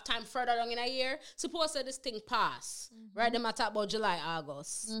take off time further along in a year. Suppose that this thing pass. Right? They might talk about July,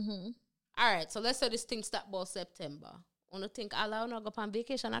 August. All right. So let's say this thing start about September. You think Allah will go on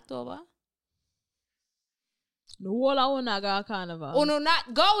vacation October? the whole I want to go carnival. Uno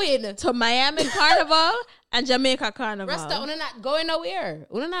not going to Miami Carnival and Jamaica Carnival. Rasta, uno not going nowhere.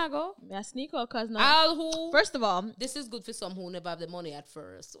 Uno not go. Yeah, sneak out cause now. All who First of all, this is good for some who never have the money at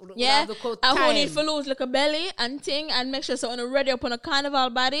first. Uno yeah, have the cold I who time. need to lose like a belly and thing and make sure so on ready up on a carnival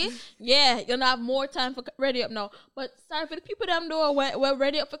body. Yeah, you'll have more time for ready up now. But sorry for the people them though we're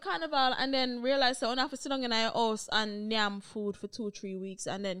ready up for carnival and then realize so I have to sit down in our house and yam food for 2-3 weeks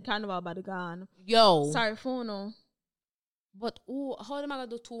and then carnival body gone. Yo. Sorry for no. But how am I gonna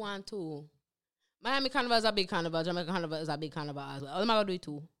do 2 and 2? Miami Carnival is a big carnival. Jamaica Carnival is a big carnival as well. How am I gonna do it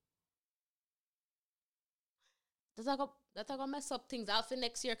 2? That's gonna mess up things. I'll feel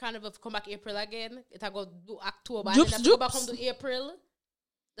next year Carnival if come back April again. It's gonna do October. Joops, and then come back come to April.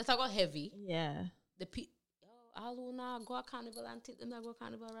 That's gonna heavy. Yeah. All who not go a carnival and think them not go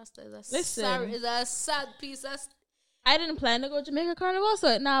carnival Rasta Listen. It's a sad piece. I didn't plan to go Jamaica Carnival, so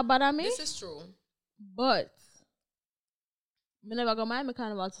it not bother me. This is true. But I never go Miami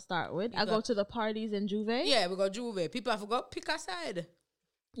Carnival to start with. I go to the parties in Juve. Yeah, we go Juve. People have to go pick a side.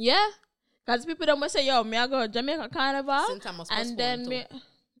 Yeah. Because people don't say, yo, me I go Jamaica Carnival. And then me...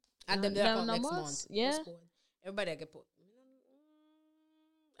 And then they'll come next month. Yeah. Everybody get put.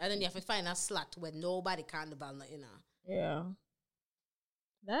 And then you have to find a slot where nobody carnival, you know. Yeah.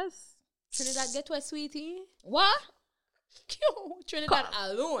 That's... Trinidad get to a sweetie. What? Yo, Trinidad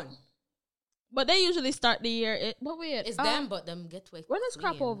alone. But they usually start the year. It's them, but them get to. When is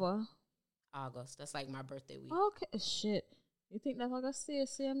crop over? August. That's like my birthday week. Okay, shit. You think that's like a same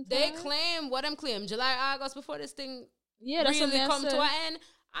time? They claim what them claim July, August before this thing. Yeah, that's really what come to an end.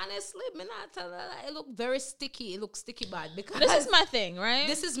 Honestly, me not tell her it look very sticky. It looks sticky bad because this is my thing, right?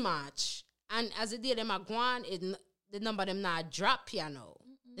 This is March, and as the day them are going, the number them not drop piano.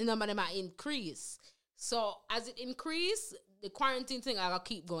 The number them are increase. So as it increase, the quarantine thing I gotta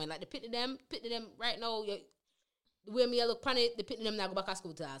keep going. Like the pity them right now. The way me I look on it, the pity them not go back to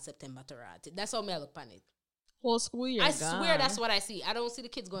school till September to right. That's how me I look on it. Whole school year. I swear that's what I see. I don't see the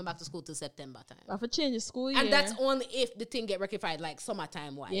kids going back to school till September time. I for change the school year, and that's only if the thing get rectified like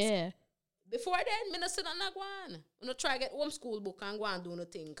summertime wise. Yeah. Before then, me not sit on that one. We not try to get home school book and go and do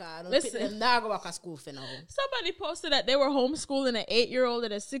nothing. Cause Listen, them not go back to school for now. Somebody posted that they were homeschooling an 8-year-old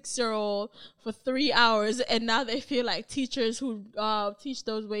and a 6-year-old for 3 hours, and now they feel like teachers who teach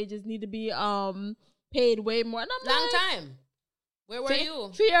those wages need to be paid way more. And I'm long like, time. Where were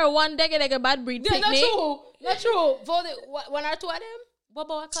you? Fear one decade like a bad breed. Yeah, picnic. not true. For the 1 or 2 of them. What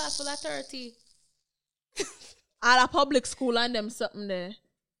about a class full of 30? At a public school and them something there.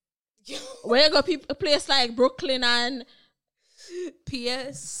 Where you go a place like Brooklyn and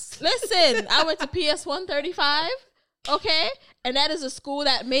PS. Listen, I went to PS 135, okay? And that is a school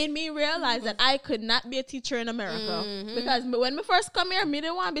that made me realize that I could not be a teacher in America. Because when we first come here, me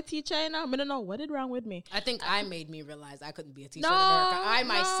didn't want to be a teacher, you know? I don't know what is wrong with me. I think I made me realize I couldn't be a teacher in America. I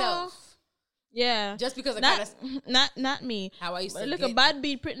myself. Yeah. Just because not me. How I used to look a bad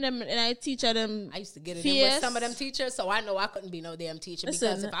beat printing them and I teach at them. I used to get it in with some of them teachers, so I know I couldn't be no damn teacher. Listen,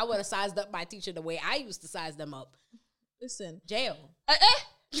 because if I would have sized up my teacher the way I used to size them up, listen, jail.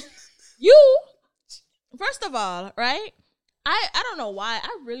 You first of all, right? I don't know why.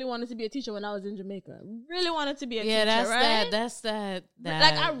 I really wanted to be a teacher when I was in Jamaica. Really wanted to be a teacher, right? That's that.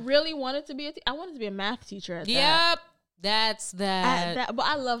 Like I really wanted to be I wanted to be a math teacher at that. Yep. That's that. But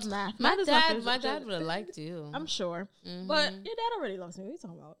I love math. My dad would have liked you. I'm sure. But your dad already loves me. What are you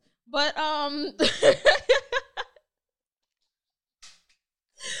talking about? But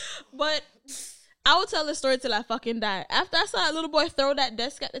but I will tell the story till I fucking die. After I saw a little boy throw that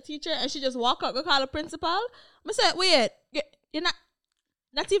desk at the teacher and she just walk up and call the principal, I said, "Wait, you're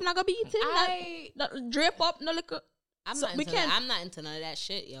not even gonna be eating? Not drape up, no liquor." I'm not into none of that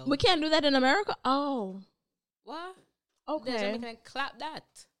shit, yo. We can't do that in America. Oh, what? Okay. Can clap that.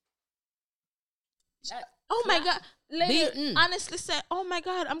 Oh my God, lady, honestly said, "Oh my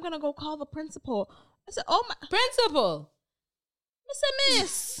God, I'm gonna go call the principal." I said, "Oh my principal." I said,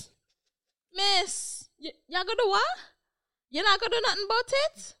 Miss, y'all gonna do what? You're not gonna do nothing about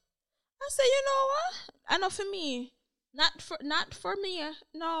it? I said, you know what? I know for me, not for me.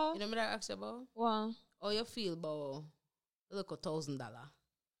 No. You know what I asked you about? Well, how you feel about look $1,000?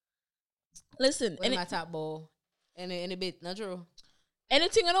 Listen, when I talk about any bit, not true.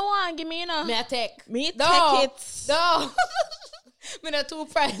 Anything you don't want, give me, you know. Me a take. Me take it. No. Me not too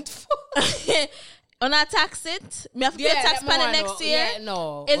prideful. On I tax it, me have to pay tax on it next year. Yeah,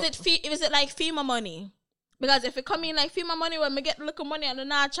 no. Is it like FEMA money? Because if it come in like FEMA money, when me get little money and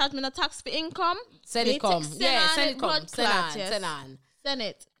then I charge me the tax for income, send it come. Yeah, send it come. Send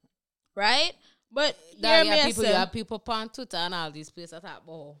it. Right? But you have people on Twitter and all these places. I thought,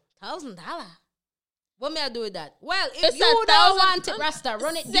 $1,000. What may I do with that? Well, if it's you don't want it, Rasta,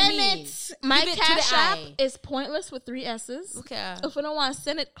 run it. Send it. My Cash App is pointless with 3 S's. Okay. If you don't want to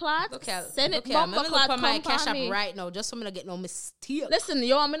send it clot, send it bumper clot. Look on my Cash App right now, just so me not get no mistake. Listen,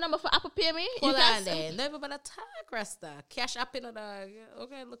 you want my number for Apple Pay me? Hold on then. Never but attack, Rasta. Cash App in the dog.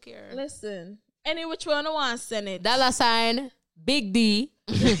 Okay, look here. Listen, any which one I want to send it. $ Big D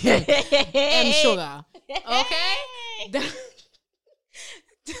M Sugar. Okay.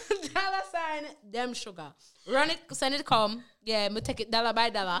 $ them sugar. Run it, send it come. Yeah, me take it dollar by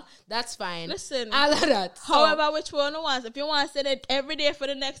dollar. That's fine. Listen, all of that. However, which one you want. If you want to send it every day for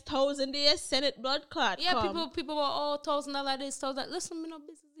the next 1,000 days, send it blood clot. Yeah, people were $1,000 this, $1,000. Listen, me no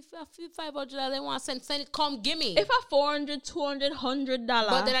business. If I feel $500, they want to send it come. Give me. If I $400, $200, $100.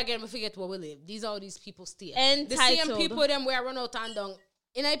 But then again, we forget where we live. These are all these people still. Entitled. The same people them where I run out and down.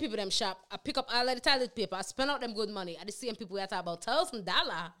 In the people them shop, I pick up all of the toilet paper, I spend out them good money. I the same people we talk about $1,000.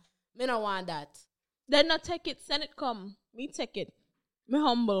 Me don't want that. Then not take it, send it come. Me take it. Me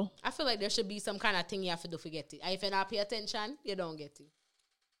humble. I feel like there should be some kind of thing you have to do to get it. And if you not pay attention, you don't get it.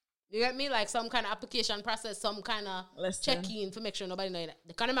 You get me? Like some kind of application process, some kind of check-in to make sure nobody know that.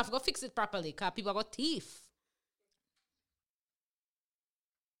 The kind of have to go fix it properly because people got teeth.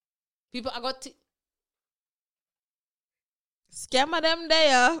 People are got teeth. Scammer them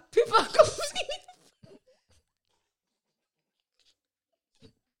there. People are got teeth.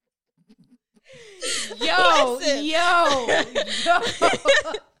 Yo.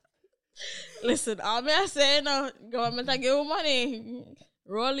 Listen, all me I say no, government I give you money.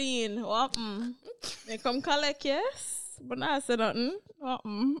 Roll in. They come collect, yes. But now I say nothing.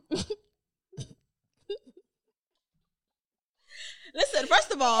 Listen,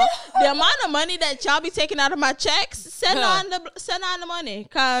 first of all, the amount of money that y'all be taking out of my checks, send on the money.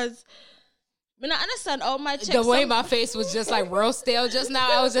 Cause I don't understand all my checks. The way my face was just like real stale just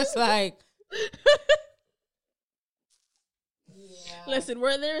now, I was just like Listen,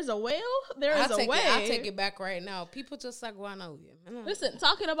 where there is a whale, there is a way. I'll take it back right now. People just like going out here. Listen,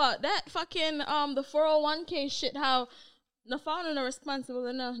 talking about that fucking the 401k shit, how no found no responsible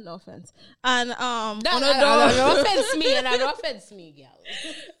enough. No offense. And no offense me, and no offense me, girl.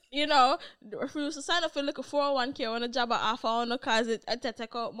 You know, if you sign up for like a 401k on a job at half hour, cause it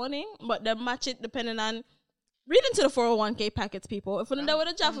take out money, but they match it depending on. Read into the 401k packets, people. If you're there with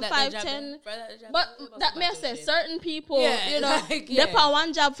a job for 5-10, but that may say certain people, you know, they put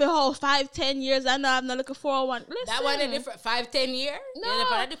one job for 5-10 years. I know I'm not looking for 401. Listen, that one a different 5-10 years. No, they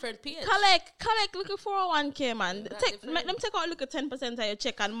put a different page. Collect looking 401k, man. Make them take out look at 10% of your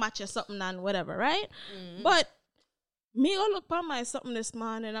check and match you something and whatever, right? Mm-hmm. But me go look by my something this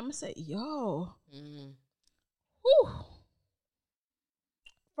morning and I'm gonna say, yo, whew.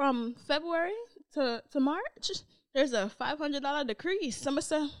 From February to March, there's a $500 decrease. Somebody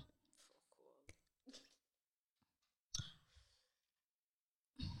say,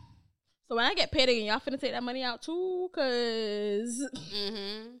 so when I get paid again, y'all finna take that money out too, cause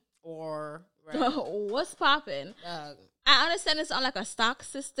or right. What's popping? I understand it's on like a stock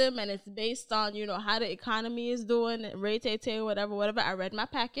system and it's based on, you know, how the economy is doing, rate, whatever. I read my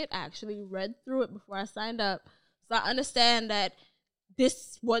packet. I actually read through it before I signed up, so I understand that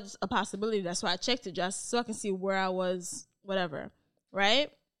this was a possibility. That's why I checked it, just so I can see where I was, whatever, right?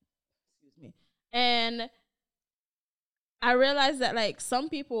 Excuse me. And I realized that, like, some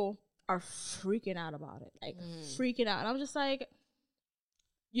people are freaking out about it. Like, freaking out. And I'm just like,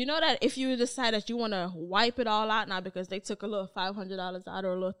 you know that if you decide that you want to wipe it all out now because they took a little $500 out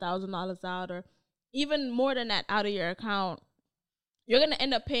or a little $1,000 out or even more than that out of your account, you're going to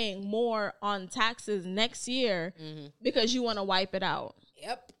end up paying more on taxes next year because you want to wipe it out.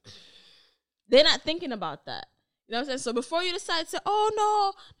 Yep. They're not thinking about that. You know what I'm saying? So before you decide to say, oh,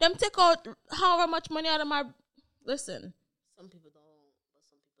 no, them take out however much money out of my... Listen. Some people don't. But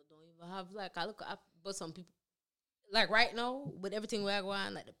some people don't even have, like, I look up, but some people... Like, right now, with everything we're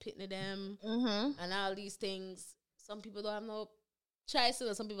going, like the pitting of them and all these things, some people don't have no choices.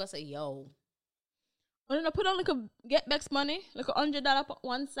 And some people say, yo... Or then I put on like a get back money, like $100 on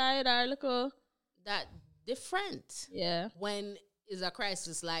one side or like a that different. Yeah. When is a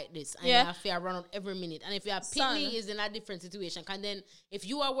crisis like this and you have to run out every minute. And if you have pitney is in a different situation. And then if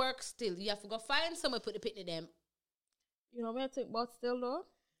you are work still, you have to go find somewhere put the pitney them. You know what I think about still though?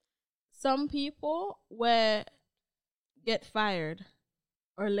 Some people get fired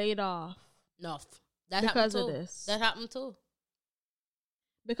or laid off. Enough. That because happened of too. this. That happened too.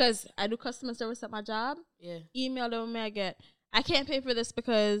 Because I do customer service at my job. Yeah. Email them, I get, I can't pay for this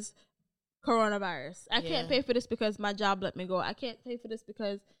because coronavirus. I can't pay for this because my job let me go. I can't pay for this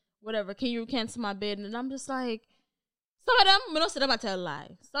because whatever. Can you cancel my bid? And I'm just like, some of them, I don't say them I tell a lie.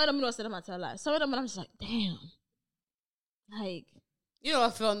 Some of them, I don't say them I tell a lie. Some of them, I'm just like, damn. Like, you know,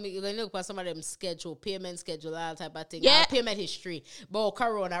 I feel me when you look at some of them payment schedule, all type of thing. Yeah. Payment history. But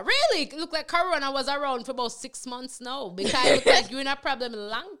Corona, really? It look like Corona was around for about 6 months now. Because it look like you're in a problem a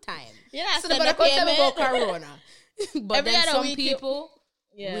long time. you're not So sending nobody a could tell me payment. about Corona. But Every then other some week people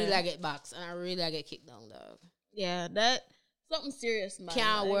Yeah. really like get boxed. And I really like get kicked down, dog. Yeah, that, something serious, man.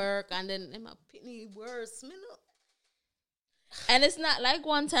 Can't Like, work. And then my pitney worse. Me no. And it's not like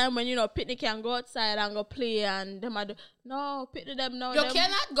one time when, Pitney can go outside and go play and them do. No, Pitney them no. You them,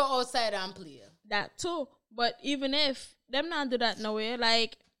 cannot go outside and play. that too. But even if them not do that no way,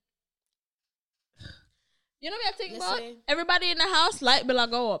 like, you know what I think about? Listen. Everybody in the house, light bill will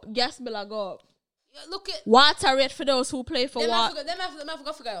go up, gas bill will go up. Yeah, look at Water rate for those who play for water. Them have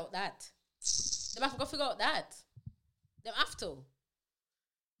to figure out that. Them have to figure out that. Them have to.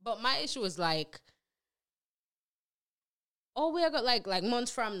 But my issue is like, we got like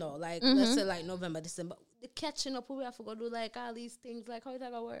months from now, like let's say like November, December. The catching up, we have to go do like all these things. Like how is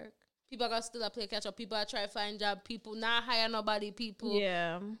that gonna work? People are gonna still play catch up. People are trying to find job. People not hire nobody. People.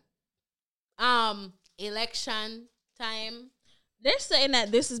 Yeah. Election time. They're saying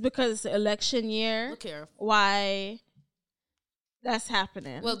that this is because it's election year. Look here. Why that's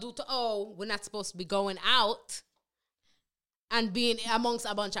happening. Well, we're not supposed to be going out and being amongst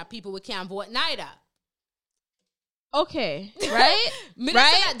a bunch of people. We can't vote neither. Okay, right? Right?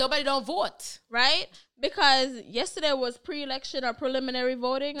 Right? Nobody don't vote. Right? Because yesterday was pre-election or preliminary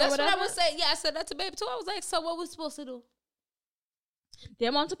voting That's or whatever. what I was saying. Yeah, I said that to babe too. I was like, so what we supposed to do? The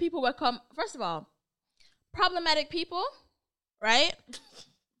amount of people will come. First of all, problematic people, right?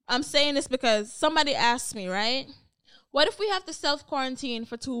 I'm saying this because somebody asked me, right? What if we have to self-quarantine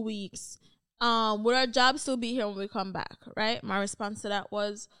for 2 weeks? Will our job still be here when we come back, right? My response to that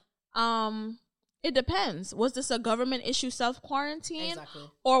was, it depends. Was this a government issue self-quarantine? Exactly.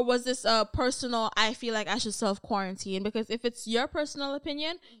 Or was this a personal, I feel like I should self-quarantine? Because if it's your personal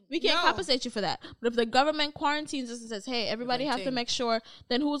opinion, we can't compensate you for that. But if the government quarantines us and says, hey, everybody have to make sure,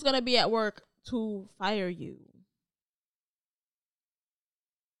 then who's going to be at work to fire you?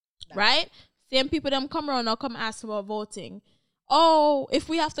 Right? Same people them come around now come ask about voting. Oh, if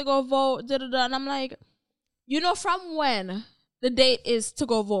we have to go vote, da-da-da. And I'm like, from when the date is to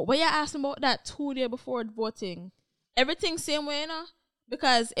go vote? Well, you're asking about that 2 days before voting. Everything same way,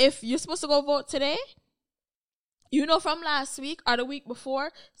 because if you're supposed to go vote today, from last week or the week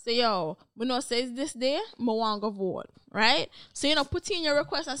before, say, yo, we know says this day, I want to go vote, right? So, put in your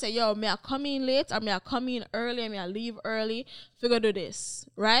request and say, yo, may I come in late or may I come in early or may I leave early? Figure do this,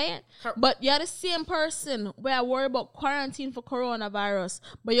 right? But you're the same person where I worry about quarantine for coronavirus,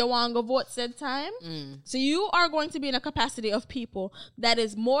 but you want to go vote said time. So you are going to be in a capacity of people that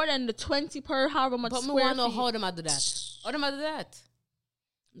is more than the 20 per however much But square me want to know feet. how them I do that. How them I do that?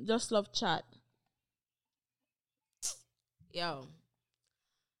 Just love chat. Yo.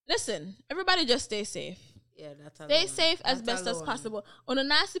 Listen, everybody just stay safe. Yeah, that's Stay safe as best as possible. On the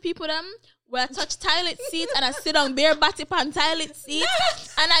nasty people them where I touch toilet seats and I sit on bare body pan toilet seat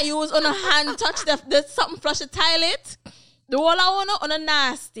and I use on a hand touch the something flush the toilet. The whole I wanna on a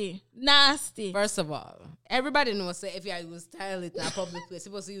nasty. First of all, everybody knows that if you use toilet in a public place,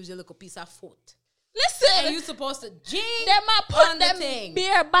 you're supposed to use your little piece of foot. Listen, And you're supposed to jig them a put on the them thing.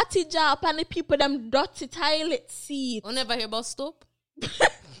 bare body jar up on the people them dirty toilet seat. You never hear about stop? You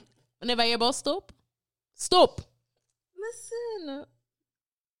never hear about stop? Stop. Listen.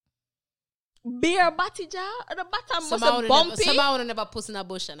 Bare body jar at the bottom Somehow must bumpy. Somehow I never puss in a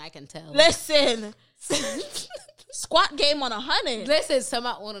bush and I can tell. Listen. Squat game on 100. Listen,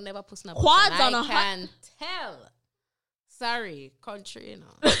 somehow I never puss in a bush Quads and on I can tell. Sorry, country,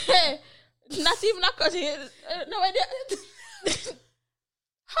 Not even a country. No idea.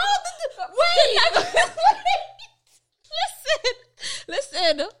 How did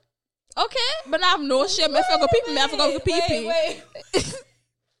Listen. Okay, but I have no shame. If I go pee, I have to go pee. Wait.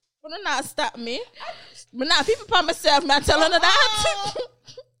 But do not stop me. But now people by myself, man, telling her that.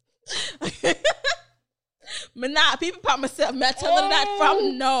 But nah, people by myself, man, telling her that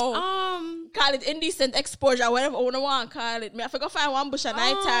from no. Call it indecent exposure, whatever I want to call it. Me, I forgot find one bush at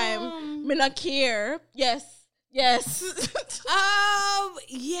night time. Me not care. Yes. Yeah,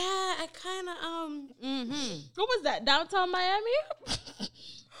 I kind of Who was that? Downtown Miami?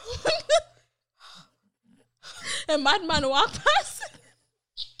 A madman walk past.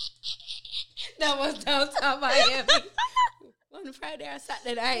 That was downtown Miami. On Friday or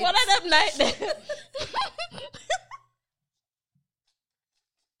Saturday night. One of them night there.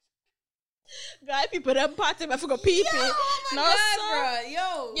 Guy, people them party, I forgot people. Oh my God, bro.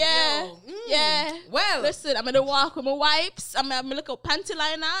 Yo. Yeah. Yo. Yeah. Well. Listen, I'm gonna walk with my wipes. I'm gonna look at panty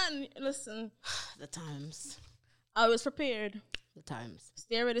liner and listen. The times. I was prepared. The times.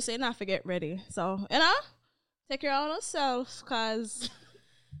 Stay ready, say not forget ready. So, take care of yourself, cause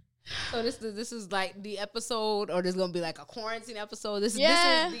So this is like the episode, or there's gonna be like a quarantine episode. This is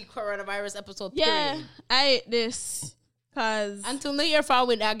the coronavirus episode. yeah, period. I ate this. Cause Until New Year fall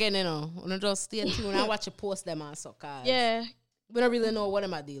with again, you know. When I just stay tuned, I watch you post them on so cause we don't really know what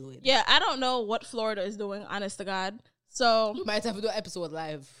am I dealing with. Yeah, I don't know what Florida is doing, honest to God. So Might have to do an episode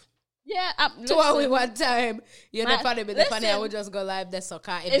live. yeah, 2 hours one time. You're the funny, but the funny I listen. would just go live there so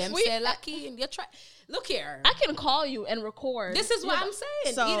cause if them we- say lucky and you try. Look here. I can call you and record. This is what You know, I'm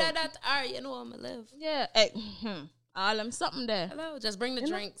saying. so- Either that or you know I'm gonna live. Yeah, all them something there. Hello, just bring the You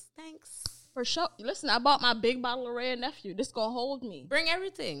know? drinks. Thanks. For sure. Listen, I bought my big bottle of Ray Nephew. This gonna hold me. Bring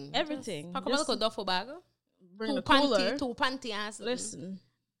everything. Everything. Pack up a Just little duffel bag. Bring Two the cooler. panty ass. Listen,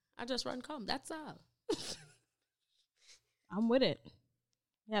 I just run come. That's all. I'm with it.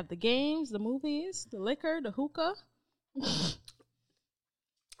 You have the games, the movies, the liquor, the hookah.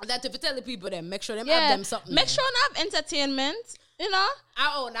 That if you tell the people then make sure them Yeah, have them something. make there. sure I have entertainment. You know,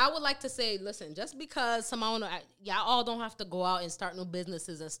 I would like to say, listen, just because someone y'all all don't have to go out and start new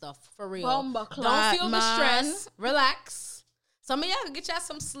businesses and stuff for real. Bumba Don't clot, feel the man. stress. Relax. Some of y'all can get y'all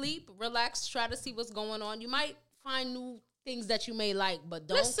some sleep. Relax. Try to see what's going on. You might find new things that you may like, but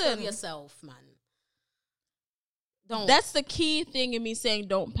don't kill Listen. yourself, man. Don't. that's the key thing in me saying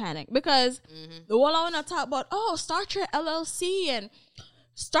don't panic, because the one I want to talk about, start your LLC and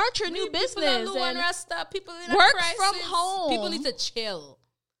start your new business People and people in a work crisis. from home. People need to chill.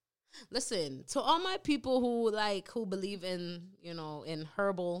 Listen, to all my people who believe in, in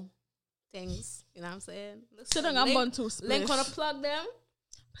herbal things, you know what I'm saying? Listen, Sitting on one two link on to plug them.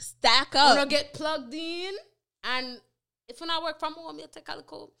 stack up. Gonna get plugged in, and if when I work from home, you take a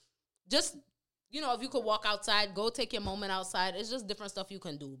little. Just if you could walk outside, go take your moment outside. It's just different stuff you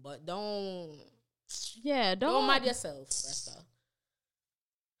can do, but don't mind yourself, Resta.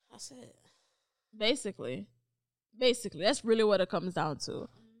 That's it. Basically, that's really what it comes down to.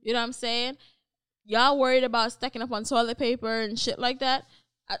 You know what I'm saying? Y'all worried about stacking up on toilet paper and shit like that.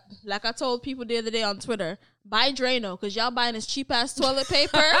 Like I told people the other day on Twitter, buy Drano, because y'all buying this cheap ass toilet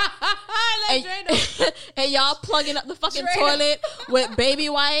paper. I like Drano. And y'all plugging up the fucking toilet with baby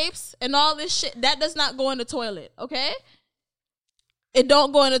wipes and all this shit. That does not go in the toilet, okay? It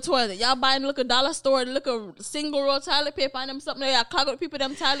don't go in the toilet. Y'all buying look a dollar store, look a single roll toilet paper and them something. Y'all clog up people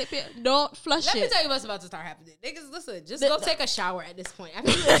them toilet paper. Don't flush Let it. me tell you what's about to start happening. Niggas, listen, just go take a shower at this point. I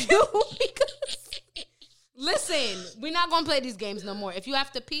feel you because listen, we're not gonna play these games no more. If you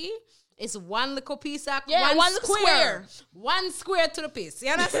have to pee, it's one little piece of one square. One square to the piece.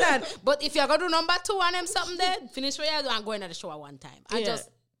 You understand? But if you're gonna do number 2 on them something there, finish what you're doing and go in at the shower one time. I Yeah. just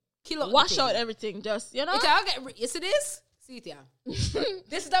kill out Wash the out thing. everything. Just, you know? If y'all get you see this? See it, yeah.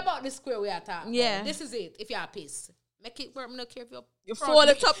 This is about the square we are talking. Yeah. About. This is it. If you're pissed, make it work. I don't care if You front fold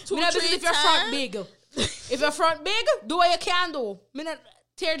it big. up 2, Me not 3 business if your front big. If your front big, do what you can do. Me not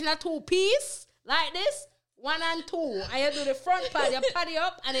tear it in a 2 piece like this, 1 and 2. And you do the front part, you pad it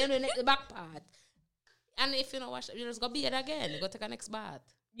up, and then you do the back part. And if you don't wash it, you just go beat it again. You go take a next bath.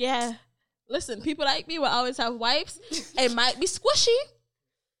 Yeah. Listen, people like me will always have wipes. It might be squishy.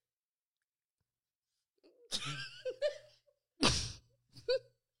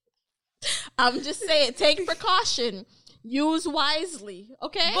 I'm just saying, take precaution. Use wisely,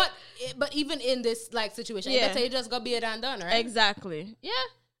 okay? But even in this like situation, Yeah. you better you just go be it and done, right? Exactly. Yeah.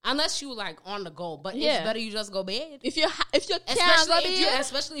 Unless you like on the go, but Yeah. it's better you just go bathe. If you can't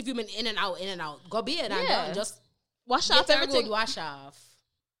Especially if you've been in and out, go be it and Yeah. done. Just wash get off a everything good wash off.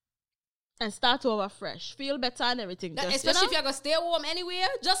 and start over fresh. Feel better and everything. Just, Especially if you're gonna stay warm anywhere,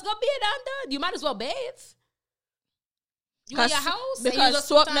 just go be it and done. You might as well bathe. You in your house and you because just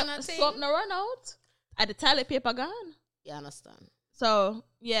soap put on a thing. no run out. And the toilet paper gone. You understand? So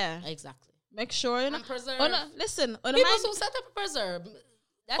yeah, Exactly. make sure you know. And preserve. Oh no, listen. On People who set up a preserve.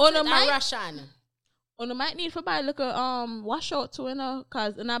 That's On it. the mic- Russian. you might need for buy like a wash out too,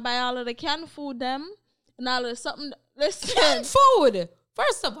 cause and I buy all of the canned food them and all of something. Listen, Canned food.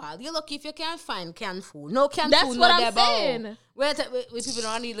 First of all, you look if you can't find canned food. No canned That's food. what no I'm there, bow. saying. Where people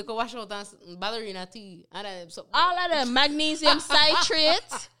don't need to wash out and ballerina tea and so. all of them magnesium citrate.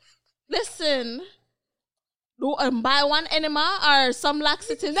 Listen. Do buy one enema or some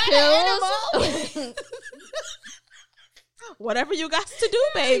laxative Not pills. an animal. Whatever you got to do,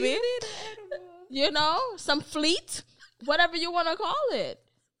 baby. You need an animal. You know, some fleet, whatever you want to call it.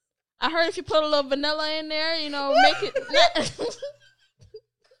 I heard if you put a little vanilla in there, you know, make it.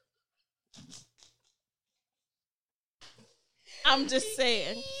 I'm just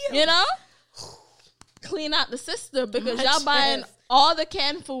saying, you know, clean out the system because y'all buying all the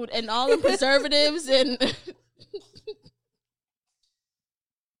canned food and all the preservatives and.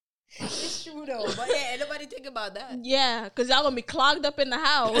 It's true though, but yeah, nobody think about that. Yeah, because y'all gonna be clogged up in the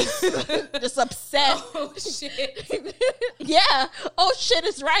house, just upset. Oh shit! Yeah. Oh shit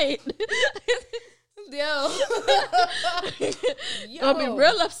is right. Yo, Gonna be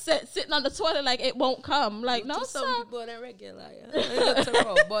real upset sitting on the toilet like it won't come. Like no, some sir. people that regular,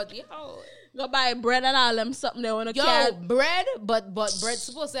 but yo, Go buy bread and all them something they wanna bread, but bread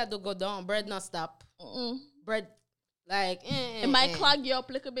supposed to have to go down. Bread not stop. Bread. Like it might clog you up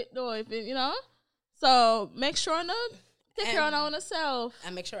a little bit though, if it, you know. So make sure to take care of on yourself.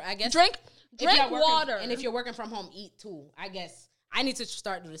 And make sure, I guess, drink water. And if you're working from home, eat too. I guess I need to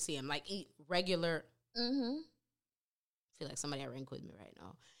start doing the same. Like eat regular. I feel like somebody at rank with me right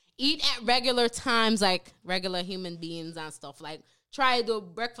now. Eat at regular times, like regular human beings and stuff. Like try to do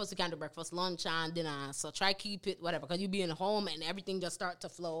breakfast. You can do breakfast, lunch, and dinner. So try keep it whatever, because you be in home and everything just start to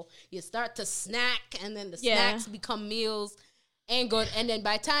flow. You start to snack, and then the snacks become meals. Ain't good. And then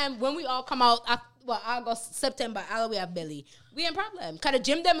by time when we all come out, August, September, all we have belly. We ain't problem. Cause the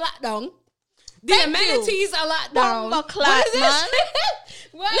gym them locked down. The amenities are locked down. What is this?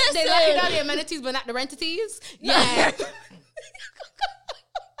 What? They locking down the amenities, but not the rentities. Yeah.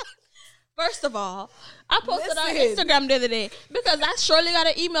 First of all, I posted on Instagram the other day because I surely got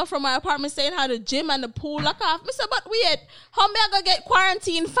an email from my apartment saying how the gym and the pool lock off. I said, but weird. How me I gonna get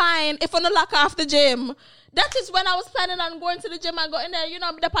quarantine fine if I don't lock off the gym? That is when I was planning on going to the gym and going there, you know,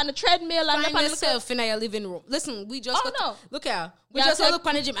 up on the treadmill and find yourself in your living room. Listen, we just look here. We just look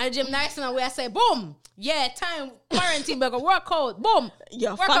on the gym, and the gym nice and where I say, boom, yeah, time quarantine, but go work out, boom, you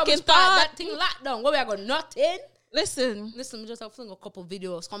work fucking out that thing locked down. Where we are going nothing. Listen, we just have a couple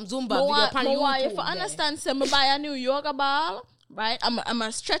videos. Come Zumba video on YouTube. If I understand, say me buy a new yoga ball, right? I'm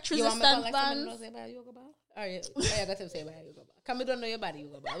a stretch resistant band. You say buy a yoga ball? All right, I got to say buy a yoga ball. Come, we don't know your body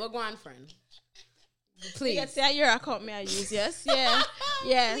yoga ball. We're going, friend. Please. You can say your account me I use, yes? Yeah.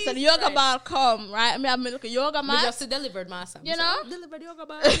 Yeah. So the yoga ball come, right? I mean, I'm look at yoga mat. We just delivered my son. You know? Delivered yoga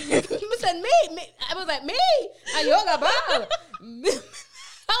ball. He said, me. I was like, me? A yoga ball?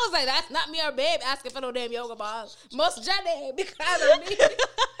 I was like, that's not me or babe asking for no damn yoga ball. Must Jade because of me.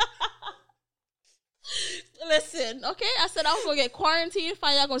 Listen, okay? I said I was going to get quarantined.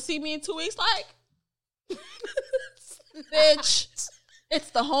 Fine, y'all going to see me in 2 weeks. Like, bitch. It's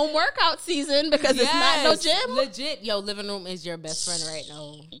the home workout season because it's not no gym. Legit. Yo, living room is your best friend right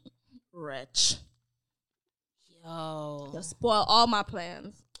now. Rich. Yo. You'll spoil all my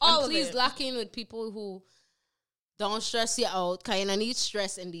plans. All and of please it. lock in with people who don't stress you out. Because you need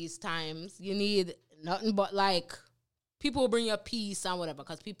stress in these times. You need nothing but like people will bring you peace and whatever.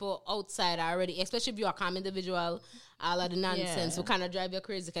 Because people outside are already, especially if you're a calm individual, all of the nonsense will kind of drive you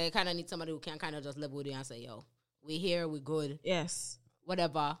crazy. Because you kind of need somebody who can kind of just live with you and say, yo, we here, we good. Yes.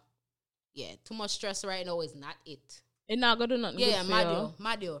 Whatever. Yeah, too much stress right now is not it. It's not gonna do nothing good for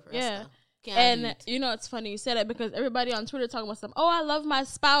Madio. Yeah. And you know, it's funny you said that because everybody on Twitter talking about something. Oh, I love my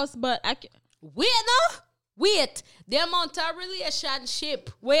spouse, but I can't. Wait. The amount of relationship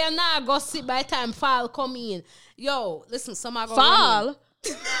where you not go sit by time fall come in. Yo, listen, some are going fall.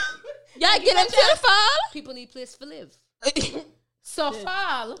 Yeah, get into the fall. People need place to live. So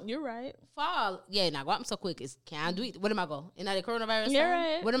fall. You're right. Fall. Yeah, now go up so quick. Can't do it. What am I go? In the coronavirus You're time?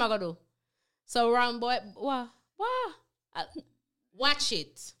 right. What am I gonna do? So round boy, watch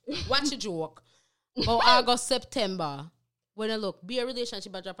it. Watch a joke. Go August, September. When I look, be a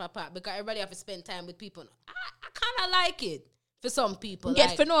relationship at drop apart because everybody have to spend time with people. I kind of like it for some people.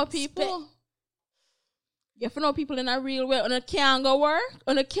 Get to know people. Get to know people in a real way. On a can't go work.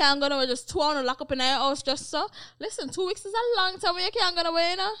 On a can't go nowhere. Just 2 hours lock up in your house just so. Listen, 2 weeks is a long time when you can't go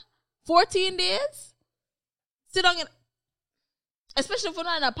nowhere, you know? 14 days? Sit down in... Especially if you're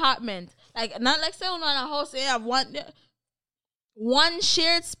not in an apartment. Like, not like say you're not in a house and you have one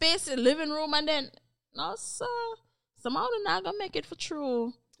shared space in the living room and then... No, sir. Somehow they're not going to make it for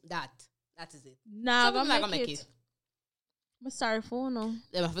true. That is it. Not going to make it. I'm sorry for no.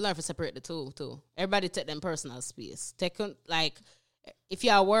 They have to learn to separate the two too. Everybody take them personal space. Take like if you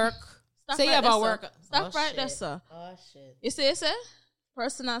are work, say you have a work. Stop right there, sir. Oh shit. You see,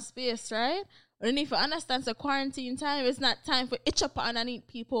 personal space, right? And if you understand the quarantine time, it's not time for itch up underneath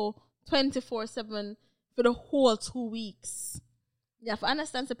people 24/7 for the whole 2 weeks. Yeah, for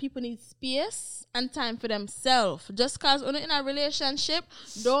understand that people need space and time for themselves. Just cause you're in a relationship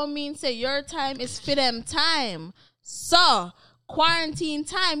don't mean say your time is for them time. So quarantine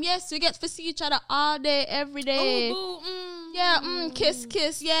time, yes, we get to see each other all day, every day. Yeah,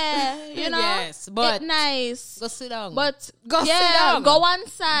 kiss, yeah, you know. Yes, but it's nice. Go sit down. But go sit down. Go one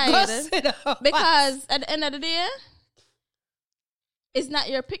side. Go sit down. Because at the end of the day, it's not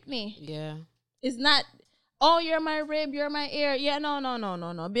your picnic. Yeah. It's not. Oh, you're my rib, you're my ear. Yeah,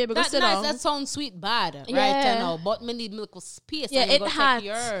 no, baby, go sit down. That sounds sweet bad, right? Yeah. I know, but me need milk with space. Yeah, and it go hot. take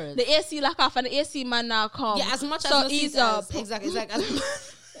yours. The AC lock off and the AC man now come. Yeah, as much so as ease up. Exactly.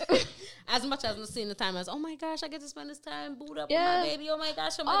 As much as I'm seeing the time as, oh my gosh, I get to spend this time boot up with my baby. Oh my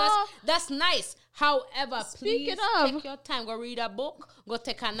gosh, that's nice. However, please take your time. Go read a book. Go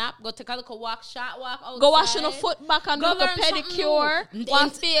take a nap. Go take a little walk, short walk outside. Go wash your foot back and do a pedicure. One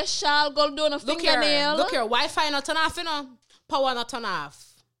facial. Go do a fingernail. Look here. Wi-Fi not turn off, you know. Power not turn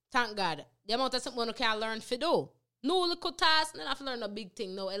off. Thank God. The amount of something you can learn for do. No little task. Then I have to learn a big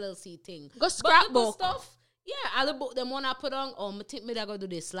thing. No LLC thing. Go scrapbook stuff. Yeah, all the book them one I put on. Oh, I think me I go do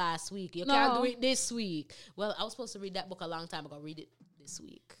this last week. You can't do it this week. Well, I was supposed to read that book a long time ago. Read it this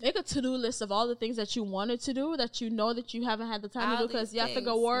week. Make a to-do list of all the things that you wanted to do that you know that you haven't had the time to do because you have to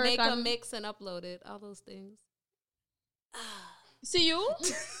go work. Make a mix and upload it. All those things. See you?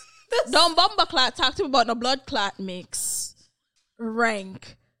 Don't bumper clot. Talk to me about the blood clot mix.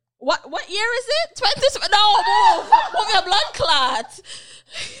 Rank. What year is it? 20? No, move your blood clot.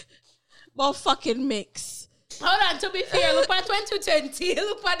 Well, fucking mix. Hold on, to be fair, look at 2020.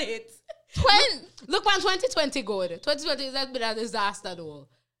 Look at it. Look at 2020 good. 2020 has been a disaster though.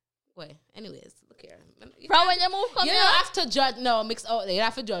 Wait, anyways, look here. From when you move, come you here. don't have to judge. No, mix out. You don't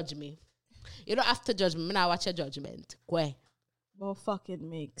have to judge me. You don't have to judge me. Now watch your judgment. Wait. Well, fucking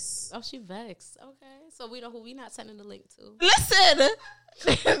mix. Oh, she vexed. Okay, so we know who we not sending the link to. Listen.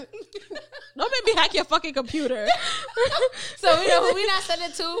 Don't make me hack your fucking computer. So we know who we not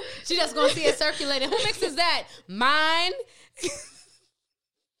sending to. She just gonna see it circulating. Who mixes that? Mine.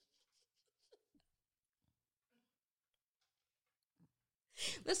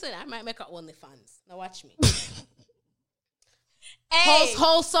 Listen, I might make her OnlyFans. Now watch me. Hey.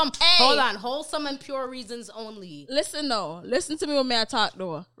 Wholesome. Hey. Hold on. Wholesome and pure reasons only. Listen though. Listen to me when I talk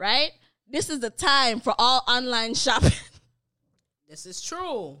though. Right? This is the time for all online shopping. This is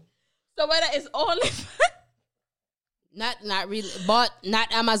true. So whether it's only not really, but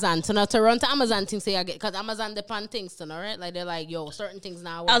not Amazon. So not to run to Amazon things say I get because Amazon depend things, you know, right? Like they're like, yo, certain things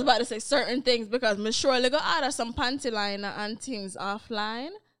now. I was about to say certain things because me surely go order some panty liner and things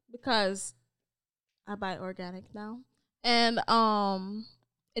offline because I buy organic now. And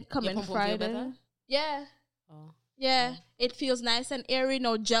it come in Friday. Yeah. Oh. Yeah. It feels nice and airy.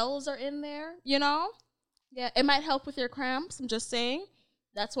 No gels are in there, you know? Yeah, it might help with your cramps. I'm just saying.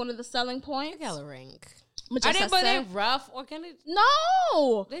 That's one of the selling points. Are they rough or can it?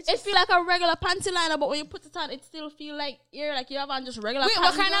 No, it feel like a regular panty liner, but when you put it on, it still feel like ear, like you have on just regular. Wait,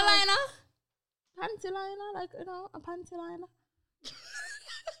 what kind of liner? Panty liner, like a panty liner.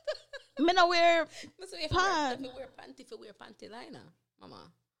 Me no wear pad. If you wear panty liner, mama.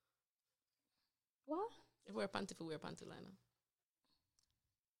 What? If you wear panty liner.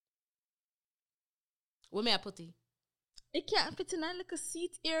 Where may I put it? It can't fit in that little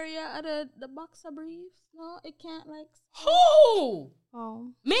seat area at the boxer briefs. No, it can't like. Who?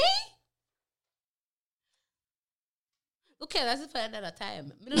 Oh. Me? Okay, that's it for another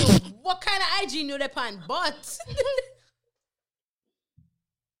time. I don't know what kind of hygiene you depend, but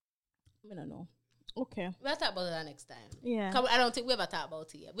I don't know. Okay. We'll talk about that next time. Yeah. I don't think we ever talked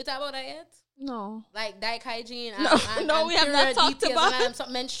about it yet. We talked about that yet? No. Like diet hygiene and we have not talked about and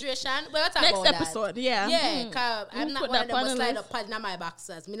some menstruation. We'll talk next about episode, that. yeah. Yeah, because I'm not one of them who slide up pad in my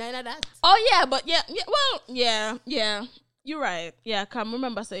boxers. Me not know that. Oh, yeah, but yeah. Well, yeah. You're right. Yeah, come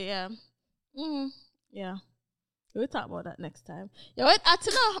remember, say, yeah. Yeah. We'll talk about that next time. Yo, I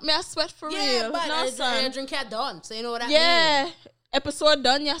don't know. Me I sweat for real. Yeah, but no, son. Your drink are done, so you know what I mean. Yeah. Episode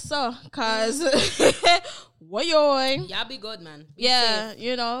done, yes, sir. Cause, y'all be good, man. Be safe.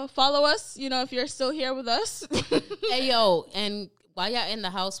 You know, follow us. You know, if you're still here with us. Hey, yo, and while y'all in the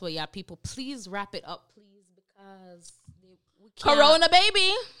house with y'all people, please wrap it up, please, because we can't. Corona,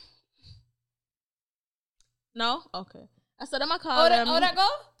 baby. No, okay. I said I'm gonna call them. That go.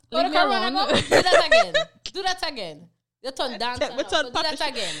 Oh, the Corona go. Do that again. You turn dance. Do that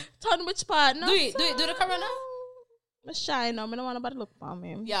again. Turn which part? No, do it. Do the Corona. I'm shy now. I don't want nobody to look for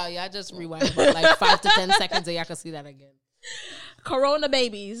me. Yeah, just rewind about like 5 to 10 seconds and y'all can see that again. Corona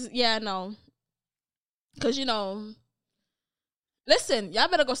babies. Yeah, no. Because, you know, listen, y'all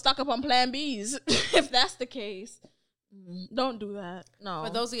better go stock up on Plan Bs if that's the case. Don't do that. No.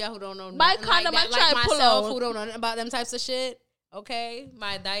 For those of y'all who don't know, buy nothing condom like and that, try like pull myself, out. who don't know nothing about them types of shit. Okay,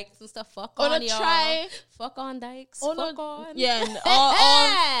 my dykes and stuff. Fuck Or on to y'all. try. Fuck on dykes. Oh, fuck no. on. Yeah,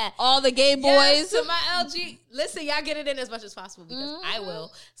 and all the gay boys. Yes, to my LG. Listen, y'all get it in as much as possible because I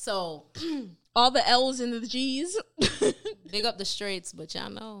will. So all the L's and the G's. big up the straights, but y'all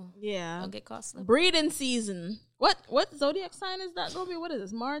know. Yeah. Don't get caught slipping. Breeding season. What zodiac sign is that gonna be? What is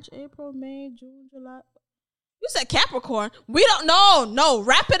this? March, April, May, June, July. You said Capricorn. We don't know. No,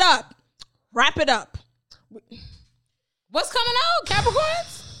 wrap it up. Wrap it up. What's coming out?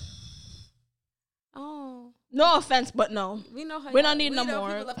 Capricorns? Oh. No offense, but no. We know how we don't need we no know more.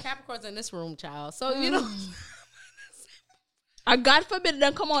 People love Capricorns in this room, child. So you know. God forbid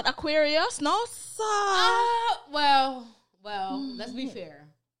them come out Aquarius. No, sir. Well. Let's be fair.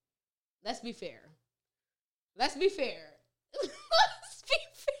 Let's be fair.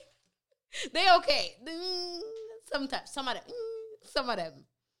 They okay. Sometimes some of them.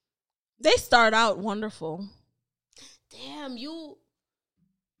 They start out wonderful. Damn, you.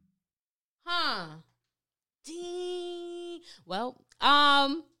 Huh. Dang. Well,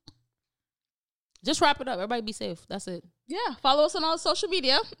 just wrap it up. Everybody be safe. That's it. Yeah. Follow us on all social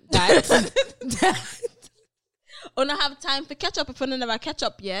media. I don't have time to catch up if I never catch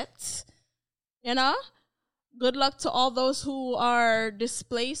up yet. You know? Good luck to all those who are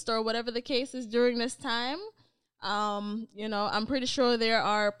displaced or whatever the case is during this time. You know, I'm pretty sure there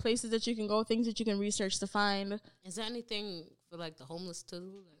are places that you can go, things that you can research to find. Is there anything for like the homeless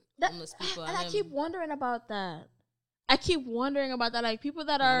too? Like homeless people. And I keep wondering about that. Like people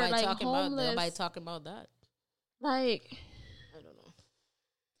that are like homeless. Nobody talking about that. Like, I don't know.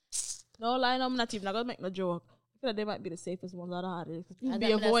 No lie, no, I'm not even gonna make no joke. I feel like they might be the safest ones out of it. People be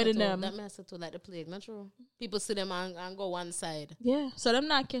That avoiding them. That mess to like the plague, not true. People see them and go one side. Yeah, so them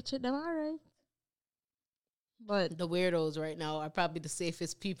not catch it. Them all right. But the weirdos right now are probably the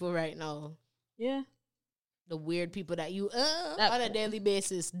safest people right now. Yeah. The weird people that you on a daily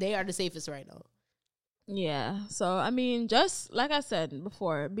basis, they are the safest right now. Yeah. So, I mean, just like I said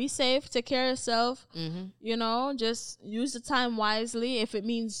before, be safe, take care of yourself. Mm-hmm. You know, just use the time wisely. If it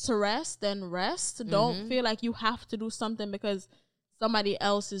means to rest, then rest. Mm-hmm. Don't feel like you have to do something because somebody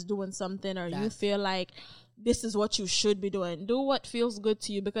else is doing something or you feel like this is what you should be doing. Do what feels good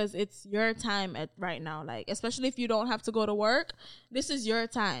to you because it's your time right now. Like, especially if you don't have to go to work, this is your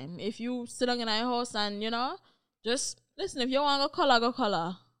time. If you sit on your house and, you know, just listen, if you want to go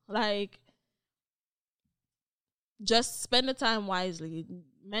color. Like, just spend the time wisely.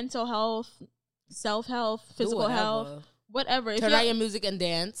 Mental health, self-health, physical health, whatever. Turn on your music and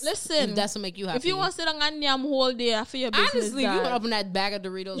dance. Listen. If that's what make you happy. If you want to sit on a nyam whole day for your business, honestly, you can open that bag of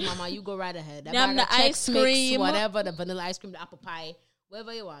Doritos, mama. You go right ahead. That nyam bag the of ice Chex Mix, cream. whatever, the vanilla ice cream, the apple pie,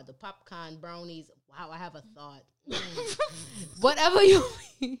 whatever you want, the popcorn, brownies. Wow, I have a thought. Whatever you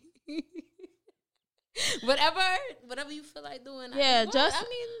whatever you feel like doing. Yeah,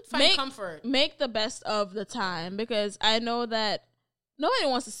 find comfort. Make the best of the time because I know that nobody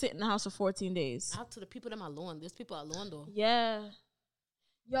wants to sit in the house for 14 days. Out to the people that are alone. There's people alone though. Yeah.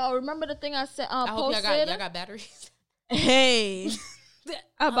 Yo, remember the thing I said? I hope y'all got batteries. Hey.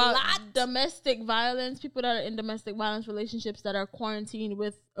 About domestic violence, people that are in domestic violence relationships that are quarantined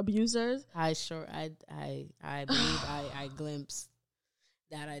with abusers. I believe I glimpsed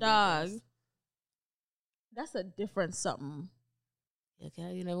that idea. Dog. That's a different something.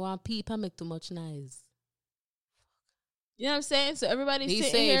 Okay, you know, want peep, I make too much noise. You know what I'm saying? So everybody's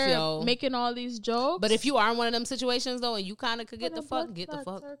sitting here making all these jokes. But if you are in one of them situations though, and you kind of could get the fuck.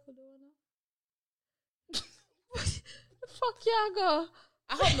 Fuck y'all go.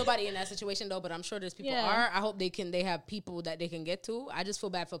 I hope nobody in that situation though, but I'm sure there's people are. I hope they have people that they can get to. I just feel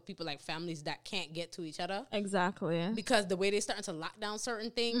bad for people like families that can't get to each other. Exactly. Because the way they're starting to lock down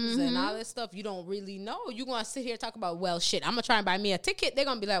certain things and all this stuff, you don't really know. You're going to sit here and talk about, well, shit, I'm going to try and buy me a ticket. They're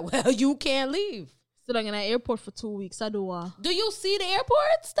going to be like, well, you can't leave. Still like in an airport for 2 weeks. I do. Do you see the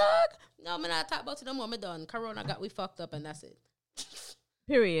airports, dog? No, I'm not talking about to them when we're done. Corona got we fucked up and that's it.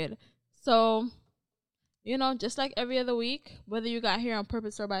 Period. So, you know, just like every other week, whether you got here on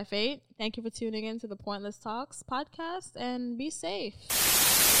purpose or by fate, thank you for tuning in to the Pointless Talks podcast and be safe.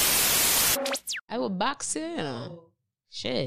 I will box in. Shit.